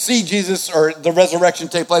see Jesus or the resurrection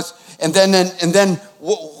take place, and then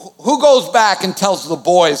who goes back and tells the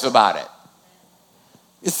boys about it?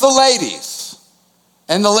 It's the ladies.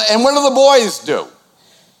 And what do the boys do?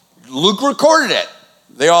 Luke recorded it.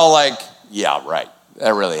 They all like, yeah, right,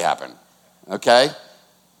 that really happened. Okay?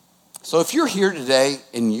 So if you're here today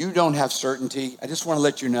and you don't have certainty, I just want to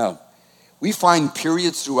let you know, we find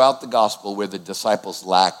periods throughout the gospel where the disciples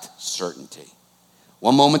lacked certainty.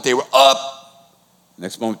 One moment they were up,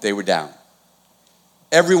 next moment they were down.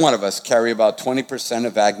 Every one of us carry about 20%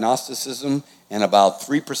 of agnosticism and about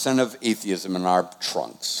 3% of atheism in our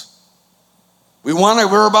trunks.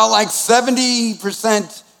 We're about like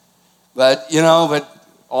 70%, but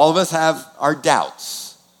all of us have our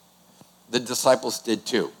doubts. The disciples did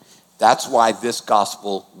too. That's why this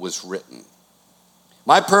gospel was written.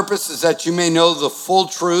 My purpose is that you may know the full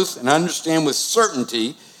truth and understand with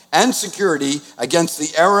certainty and security against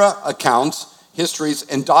the error accounts, histories,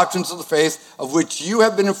 and doctrines of the faith of which you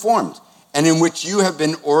have been informed, and in which you have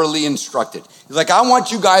been orally instructed. He's like, I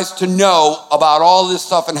want you guys to know about all this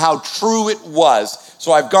stuff and how true it was.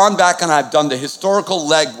 So I've gone back and I've done the historical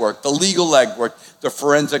legwork, the legal legwork, the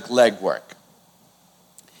forensic legwork.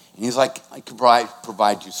 And he's like, I can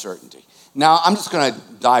provide you certainty. Now, I'm just going to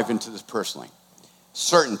dive into this personally.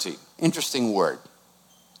 Certainty, interesting word.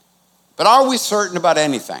 But are we certain about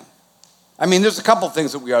anything? I mean, there's a couple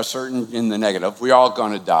things that we are certain in the negative. We're all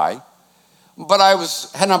going to die. But I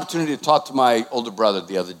had an opportunity to talk to my older brother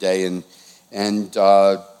the other day, and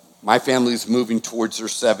my family's moving towards their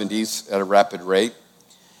 70s at a rapid rate.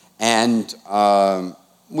 And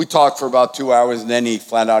we talked for about 2 hours, and then he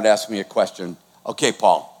flat out asked me a question. Okay,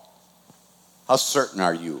 Paul, how certain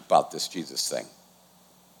are you about this Jesus thing?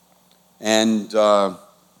 And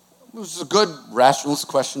it was a good, rationalist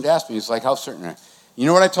question to ask me. He's like, how certain are you? You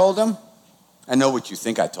know what I told him? I know what you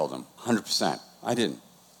think I told him, 100%. I didn't.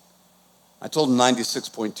 I told him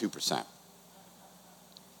 96.2%.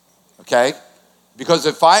 Okay? Because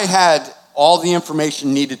if I had all the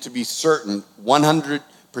information needed to be certain,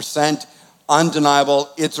 100%, undeniable,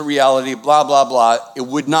 it's a reality, blah, blah, blah, it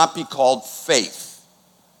would not be called faith.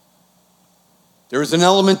 There is an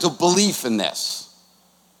element of belief in this.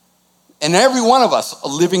 And every one of us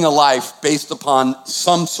are living a life based upon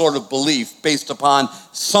some sort of belief, based upon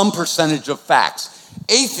some percentage of facts.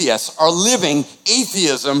 Atheists are living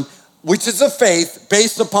atheism, which is a faith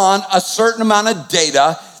based upon a certain amount of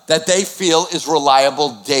data that they feel is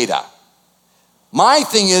reliable data. My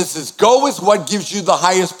thing is go with what gives you the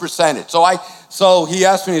highest percentage. So he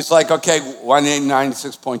asked me, he's like, okay,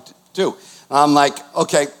 196.2. I'm like,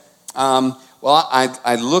 okay, well,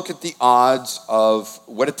 I look at the odds of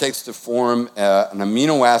what it takes to form an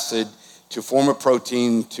amino acid, to form a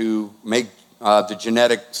protein, to make the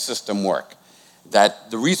genetic system work.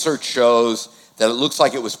 That the research shows that it looks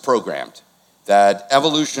like it was programmed, that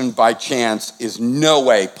evolution by chance is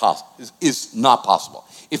not possible.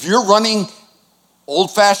 If you're running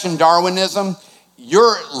old-fashioned Darwinism,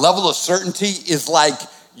 your level of certainty is like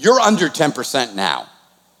you're under 10% now.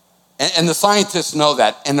 And the scientists know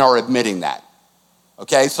that and are admitting that.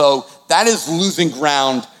 Okay, so that is losing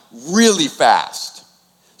ground really fast.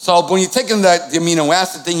 So when you're taking the amino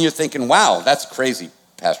acid thing, you're thinking, wow, that's crazy,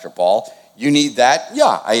 Pastor Paul. You need that?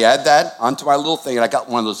 Yeah, I add that onto my little thing, and I got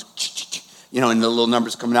one of those, and the little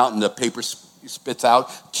numbers coming out, and the paper spits out,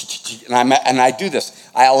 and I do this.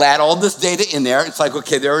 I'll add all this data in there. It's like,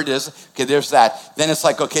 okay, there it is. Okay, there's that. Then it's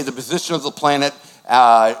like, okay, the position of the planet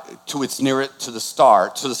to its nearest to the star,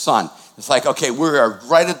 to the sun. It's like, okay, we are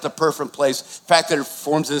right at the perfect place. The fact that it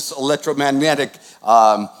forms this electromagnetic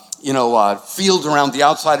field around the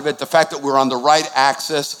outside of it, the fact that we're on the right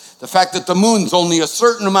axis, the fact that the moon's only a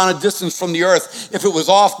certain amount of distance from the earth. If it was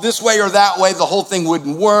off this way or that way, the whole thing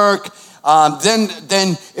wouldn't work.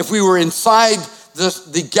 Then if we were inside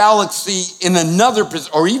the galaxy in another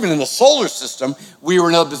position, or even in the solar system, we were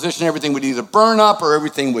in a position, everything would either burn up or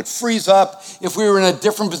everything would freeze up. If we were in a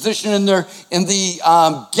different position in the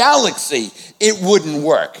galaxy, it wouldn't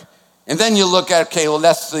work. And then you look at, okay, well,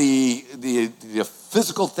 that's the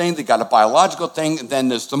physical thing, they got a biological thing, and then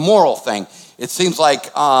there's the moral thing. It seems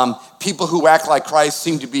like people who act like Christ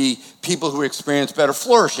seem to be people who experience better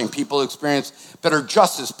flourishing, people who experience better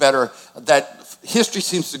justice, that history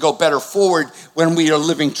seems to go better forward when we are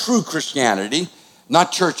living true Christianity,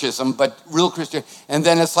 not churchism, but real Christian. And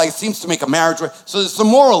then it's like, it seems to make a marriage. So it's a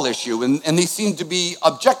moral issue, and they seem to be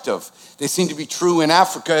objective. They seem to be true in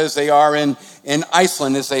Africa as they are in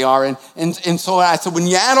Iceland as they are and so I said, when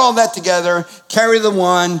you add all that together, carry the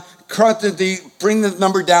one, bring the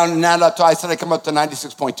number down and add up to, I said I come up to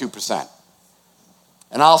 96.2%.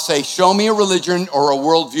 And I'll say, show me a religion or a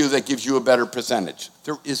worldview that gives you a better percentage.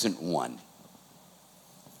 There isn't one.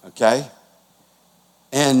 Okay?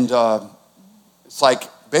 And it's like,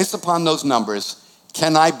 based upon those numbers,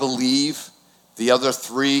 can I believe the other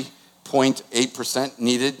 3.8%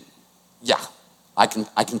 needed? Yeah, I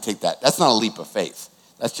can take that. That's not a leap of faith.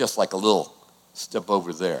 That's just like a little step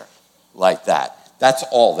over there, like that. That's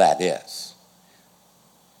all that is.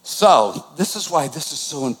 So, this is why this is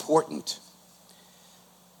so important.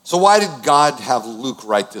 So why did God have Luke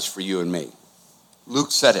write this for you and me?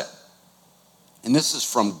 Luke said it. And this is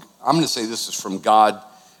from God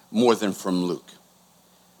more than from Luke.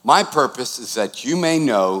 My purpose is that you may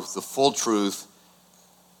know the full truth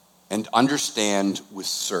and understand with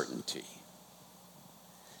certainty.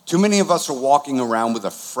 Too many of us are walking around with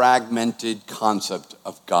a fragmented concept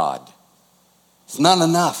of God. It's not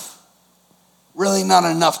enough. Really not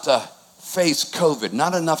enough to face COVID,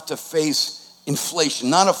 not enough to face inflation,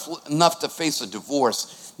 not enough to face a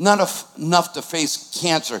divorce, enough to face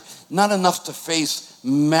cancer, not enough to face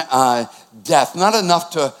death, not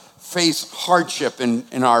enough to face hardship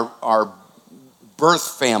in our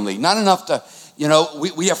birth family, not enough to,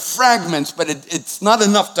 we have fragments, but it's not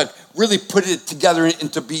enough to really put it together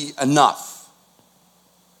and to be enough.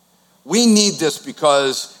 We need this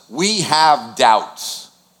because we have doubts.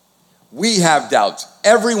 We have doubts.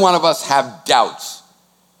 Every one of us have doubts.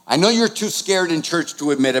 I know you're too scared in church to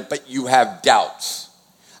admit it, but you have doubts.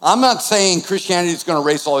 I'm not saying Christianity is going to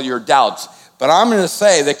erase all your doubts, but I'm going to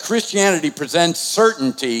say that Christianity presents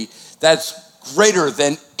certainty that's greater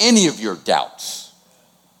than any of your doubts.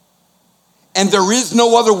 And there is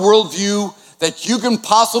no other worldview that you can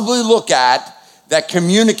possibly look at that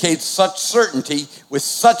communicates such certainty with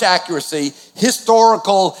such accuracy,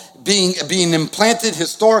 historical, being implanted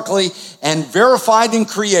historically and verified in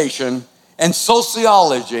creation and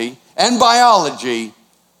sociology and biology.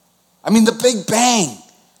 I mean, the Big Bang.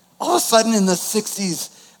 All of a sudden in the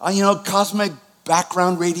 60s, cosmic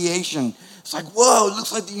background radiation. It's like, whoa, it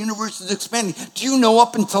looks like the universe is expanding. Do you know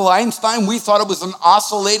up until Einstein, we thought it was an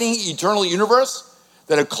oscillating eternal universe?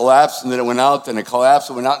 That it collapsed and then it went out, then it collapsed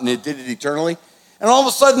and went out and it did it eternally. And all of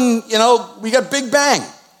a sudden, we got Big Bang.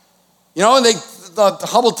 And the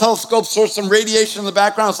Hubble telescope saw some radiation in the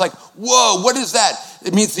background. It's like, whoa, what is that?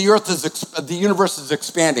 It means the universe is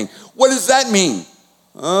expanding. What does that mean?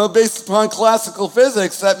 Based upon classical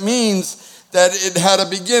physics, that means that it had a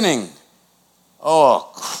beginning.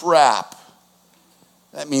 Oh, crap.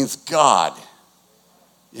 That means God.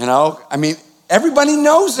 Everybody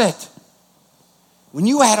knows it. When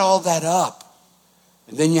you add all that up,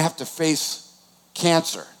 and then you have to face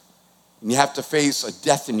cancer, and you have to face a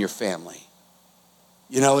death in your family,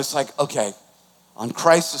 it's like, okay, on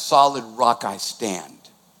Christ the solid rock I stand.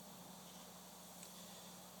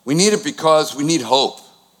 We need it because we need hope.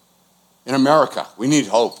 In America, we need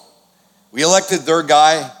hope. We elected their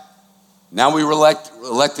guy. Now we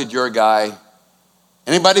elected your guy.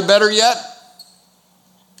 Anybody better yet?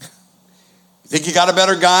 You think you got a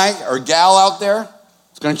better guy or gal out there?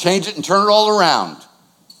 It's going to change it and turn it all around.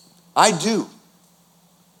 I do.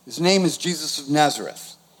 His name is Jesus of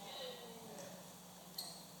Nazareth.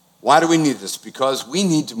 Why do we need this? Because we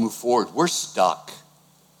need to move forward. We're stuck.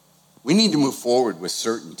 We need to move forward with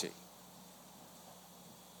certainty.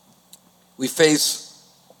 We face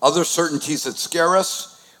other certainties that scare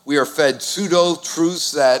us. We are fed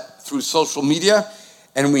pseudo-truths through social media,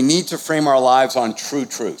 and we need to frame our lives on true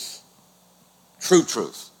truth. True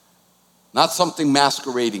truth. Not something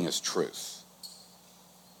masquerading as truth.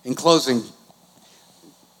 In closing,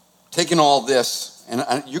 taking all this,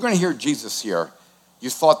 and you're going to hear Jesus here. You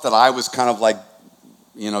thought that I was kind of like,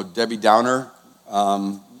 Debbie Downer.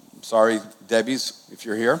 Sorry, Debbie's, if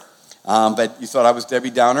you're here. But you thought I was Debbie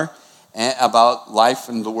Downer about life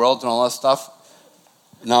and the world and all that stuff.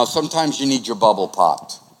 Now, sometimes you need your bubble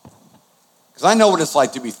popped. Because I know what it's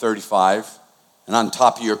like to be 35 and on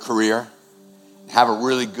top of your career, have a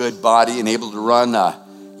really good body and able to run a,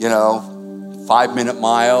 5-minute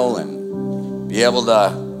mile and be able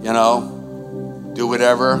to, do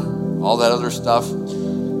whatever, all that other stuff.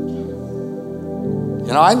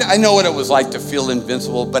 I know what it was like to feel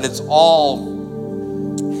invincible, but it's all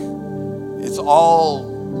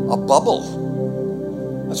a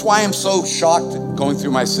bubble. That's why I'm so shocked going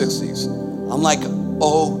through my 60s. I'm like,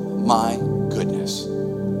 oh my goodness.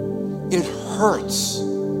 It hurts.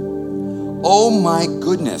 Oh my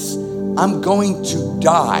goodness. I'm going to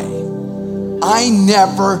die. I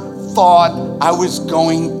never thought I was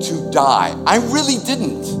going to die. I really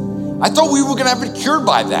didn't. I thought we were going to have it cured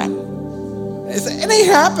by then. It ain't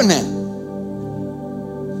happening.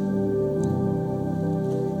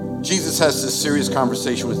 Jesus has this serious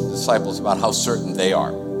conversation with the disciples about how certain they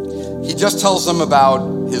are. He just tells them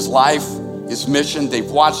about his life, his mission. They've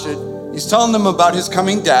watched it. He's telling them about his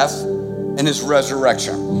coming death and his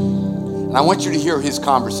resurrection. And I want you to hear his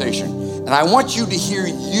conversation. And I want you to hear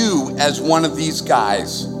you as one of these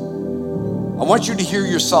guys. I want you to hear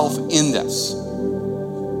yourself in this.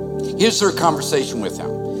 Here's their conversation with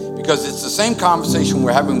him. Because it's the same conversation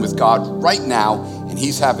we're having with God right now, and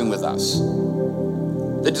he's having with us.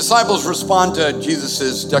 The disciples respond to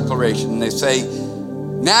Jesus' declaration, and they say,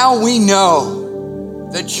 now we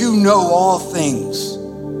know that you know all things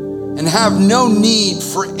and have no need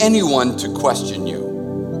for anyone to question you.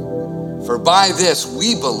 For by this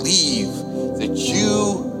we believe that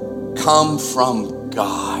you come from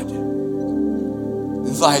God.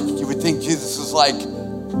 It's like, you would think Jesus was like,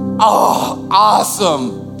 oh,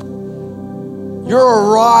 awesome. You're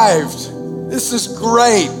arrived. This is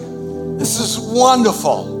great. This is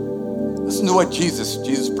wonderful. Listen to what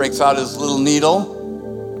Jesus breaks out his little needle.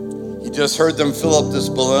 just heard them fill up this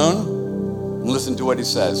balloon, and listen to what he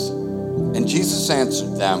says. And Jesus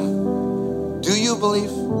answered them, "Do you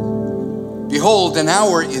believe? Behold, an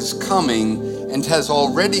hour is coming and has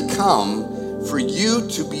already come for you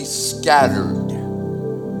to be scattered."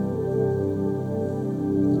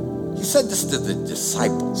 He said this to the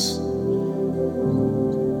disciples.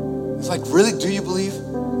 It's like, really, do you believe?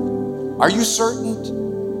 Are you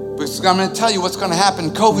certain? Because I'm going to tell you what's going to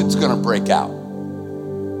happen. COVID's going to break out.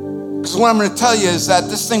 Because what I'm going to tell you is that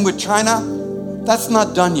this thing with China, that's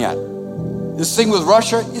not done yet. This thing with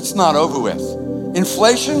Russia, it's not over with.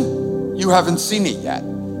 Inflation, you haven't seen it yet.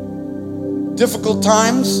 Difficult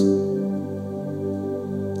times,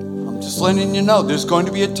 I'm just letting you know, there's going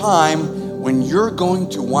to be a time when you're going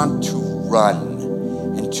to want to run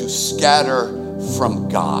and to scatter from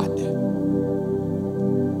God.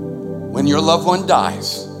 When your loved one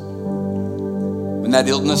dies, when that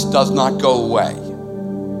illness does not go away,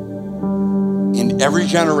 in every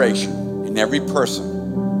generation, in every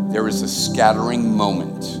person, there is a scattering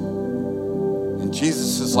moment. And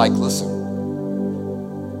Jesus is like, listen,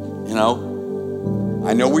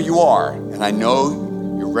 I know where you are, and I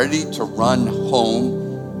know you're ready to run home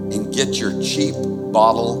and get your cheap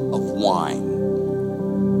bottle of wine.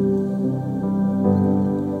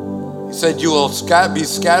 He said, you will be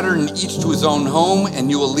scattered and each to his own home, and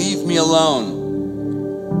you will leave me alone.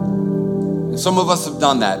 And some of us have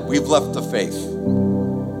done that. We've left the faith.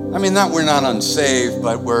 I mean, not we're not unsaved,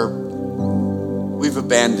 but we've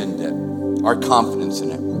abandoned it, our confidence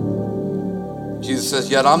in it. Jesus says,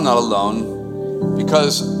 yet I'm not alone,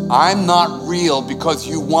 because I'm not real because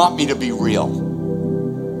you want me to be real.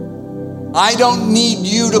 I don't need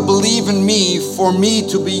you to believe in me for me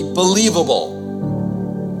to be believable,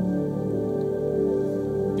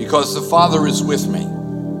 because the Father is with me.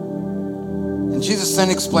 And Jesus then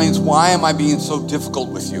explains, why am I being so difficult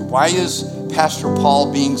with you? Why is Pastor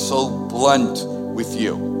Paul being so blunt with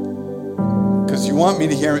you? Because you want me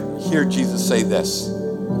to hear Jesus say this.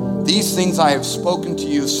 These things I have spoken to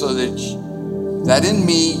you so that in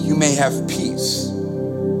me you may have peace.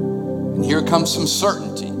 And here comes some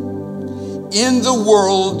certainty. In the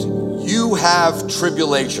world you have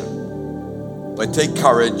tribulation, but take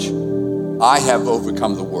courage, I have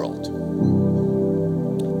overcome the world.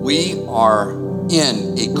 We are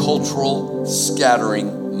in a cultural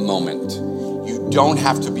scattering moment. You don't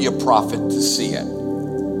have to be a prophet to see it.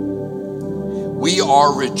 We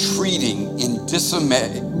are retreating in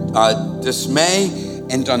dismay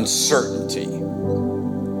and uncertainty.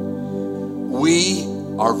 We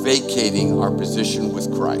are vacating our position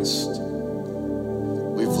with Christ.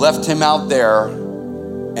 We've left him out there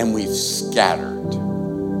and we've scattered.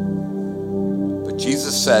 But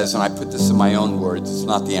Jesus says, and I put this in my own words, it's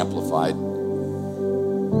not the Amplified.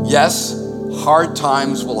 Yes, hard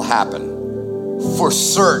times will happen, for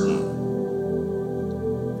certain.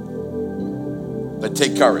 But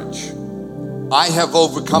take courage. I have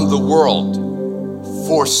overcome the world,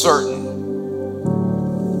 for certain.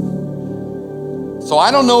 So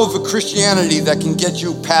I don't know of a Christianity that can get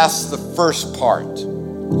you past the first part,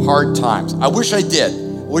 hard times. I wish I did.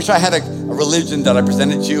 I wish I had a religion that I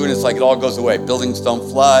presented to you and it's like it all goes away. Buildings don't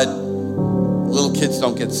flood. Little kids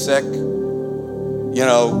don't get sick. We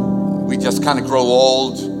just kind of grow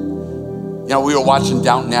old. We were watching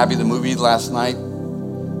Downton Abbey, the movie, last night.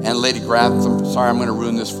 And Lady Grantham, sorry, I'm going to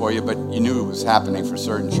ruin this for you, but you knew it was happening for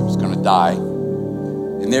certain. She was going to die.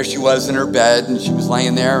 And there she was in her bed, and she was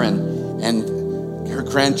laying there, and her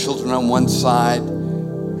grandchildren on one side,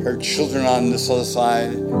 her children on this other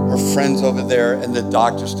side, her friends over there, and the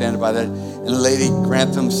doctor standing by that. And Lady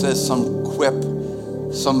Grantham says some quip,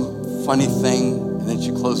 some funny thing, and then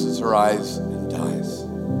she closes her eyes and dies.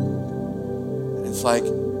 And it's like,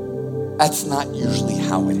 that's not usually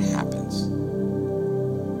how it happens.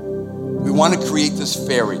 We want to create this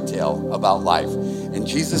fairy tale about life. And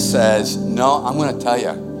Jesus says, no, I'm going to tell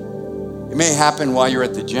you. It may happen while you're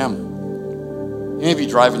at the gym. You may be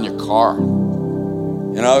driving your car.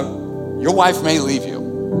 Your wife may leave you.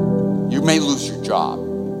 You may lose your job.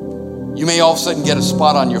 You may all of a sudden get a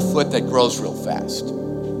spot on your foot that grows real fast.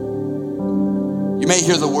 You may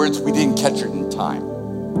hear the words, we didn't catch it in time.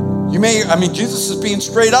 Jesus is being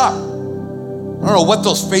straight up. I don't know what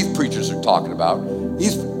those faith preachers are talking about.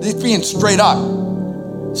 He's being straight up.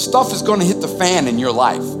 Stuff is going to hit the fan in your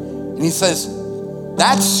life. And he says,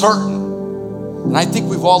 that's certain. And I think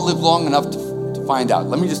we've all lived long enough to find out.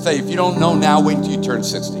 Let me just tell you, if you don't know now, wait until you turn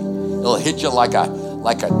 60. It'll hit you like a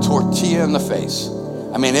tortilla in the face.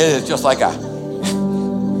 I mean, it is just like it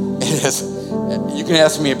is. You can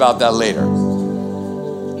ask me about that later.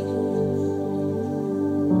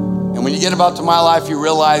 And when you get about to my life, you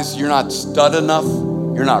realize you're not stud enough,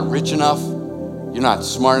 you're not rich enough, you're not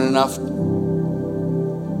smart enough,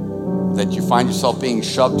 that you find yourself being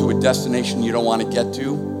shoved to a destination you don't want to get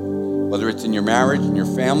to, whether it's in your marriage, in your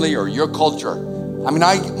family, or your culture. I mean,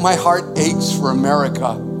 my heart aches for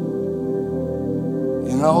America,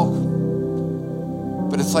 you know?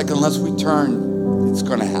 But it's like, unless we turn, it's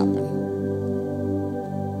gonna happen.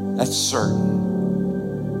 That's certain.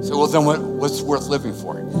 So, well, then what's worth living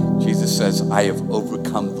for? Jesus says, I have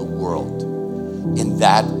overcome the world. And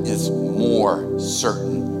that is more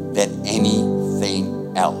certain than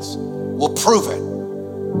anything else. We'll prove it.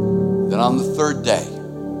 That on the third day,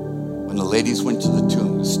 when the ladies went to the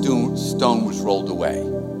tomb, the stone was rolled away.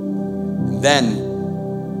 And then,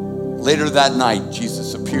 later that night,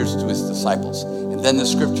 Jesus appears to his disciples. And then the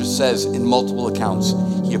scripture says in multiple accounts,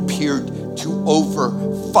 he appeared to over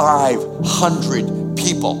 500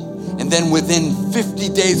 people. And then within 50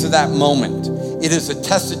 days of that moment, it is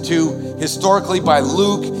attested to historically by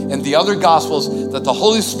Luke and the other gospels that the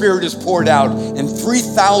Holy Spirit is poured out and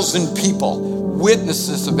 3,000 people witness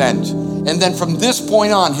this event. And then from this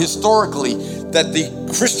point on, historically, that the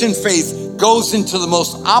Christian faith goes into the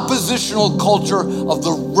most oppositional culture of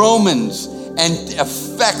the Romans and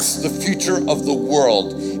affects the future of the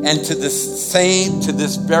world. And to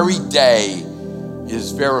this very day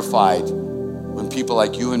is verified when people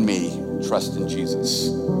like you and me trust in Jesus.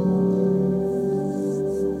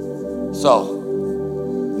 So,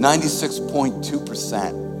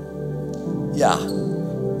 96.2%. Yeah,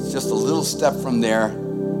 it's just a little step from there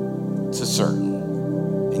to certain.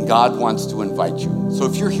 And God wants to invite you. So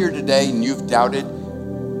if you're here today and you've doubted,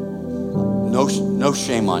 no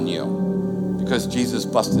shame on you, because Jesus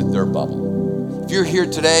busted their bubble. If you're here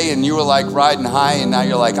today and you were like riding high and now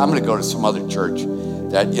you're like, I'm gonna go to some other church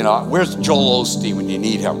that, you know, where's Joel Osteen when you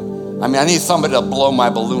need him? I mean, I need somebody to blow my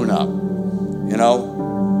balloon up, you know?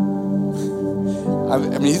 I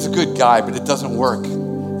mean, he's a good guy, but it doesn't work.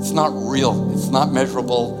 It's not real, it's not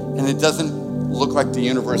measurable, and it doesn't look like the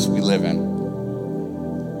universe we live in.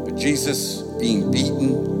 But Jesus being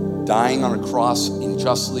beaten, dying on a cross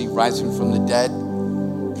unjustly, rising from the dead,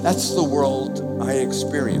 that's the world I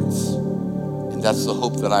experience. And that's the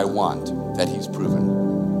hope that I want, that he's proven.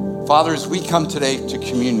 Father, as we come today to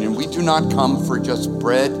communion, we do not come for just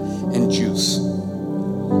bread and juice.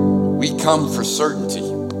 We come for certainty.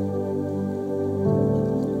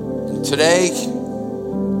 And today,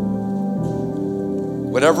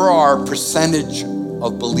 whatever our percentage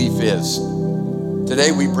of belief is,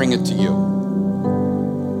 today we bring it to you.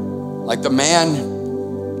 Like the man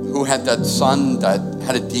who had that son that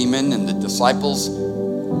had a demon, and the disciples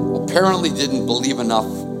apparently didn't believe enough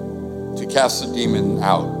to cast the demon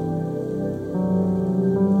out.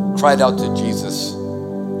 Cried out to Jesus,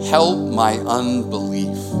 help my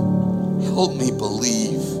unbelief. Help me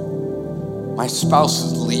believe. My spouse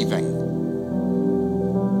is leaving.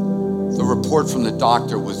 The report from the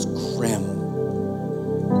doctor was grim.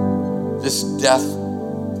 This death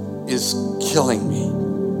is killing me.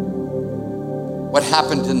 What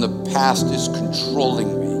happened in the past is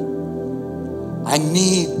controlling me. I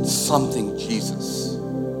need something, Jesus.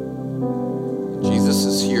 Jesus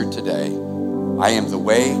is here today. I am the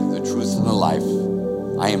way, the truth, and the life.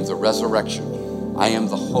 I am the resurrection. I am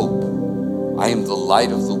the hope. I am the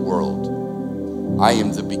light of the world. I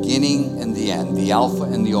am the beginning and the end, the Alpha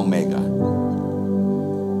and the Omega.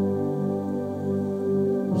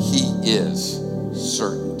 He is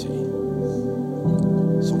certainty.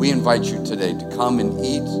 So we invite you today to come and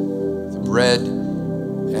eat the bread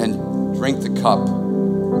and drink the cup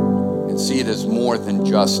and see it as more than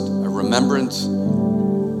just a remembrance,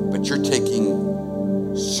 but you're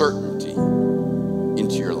taking certain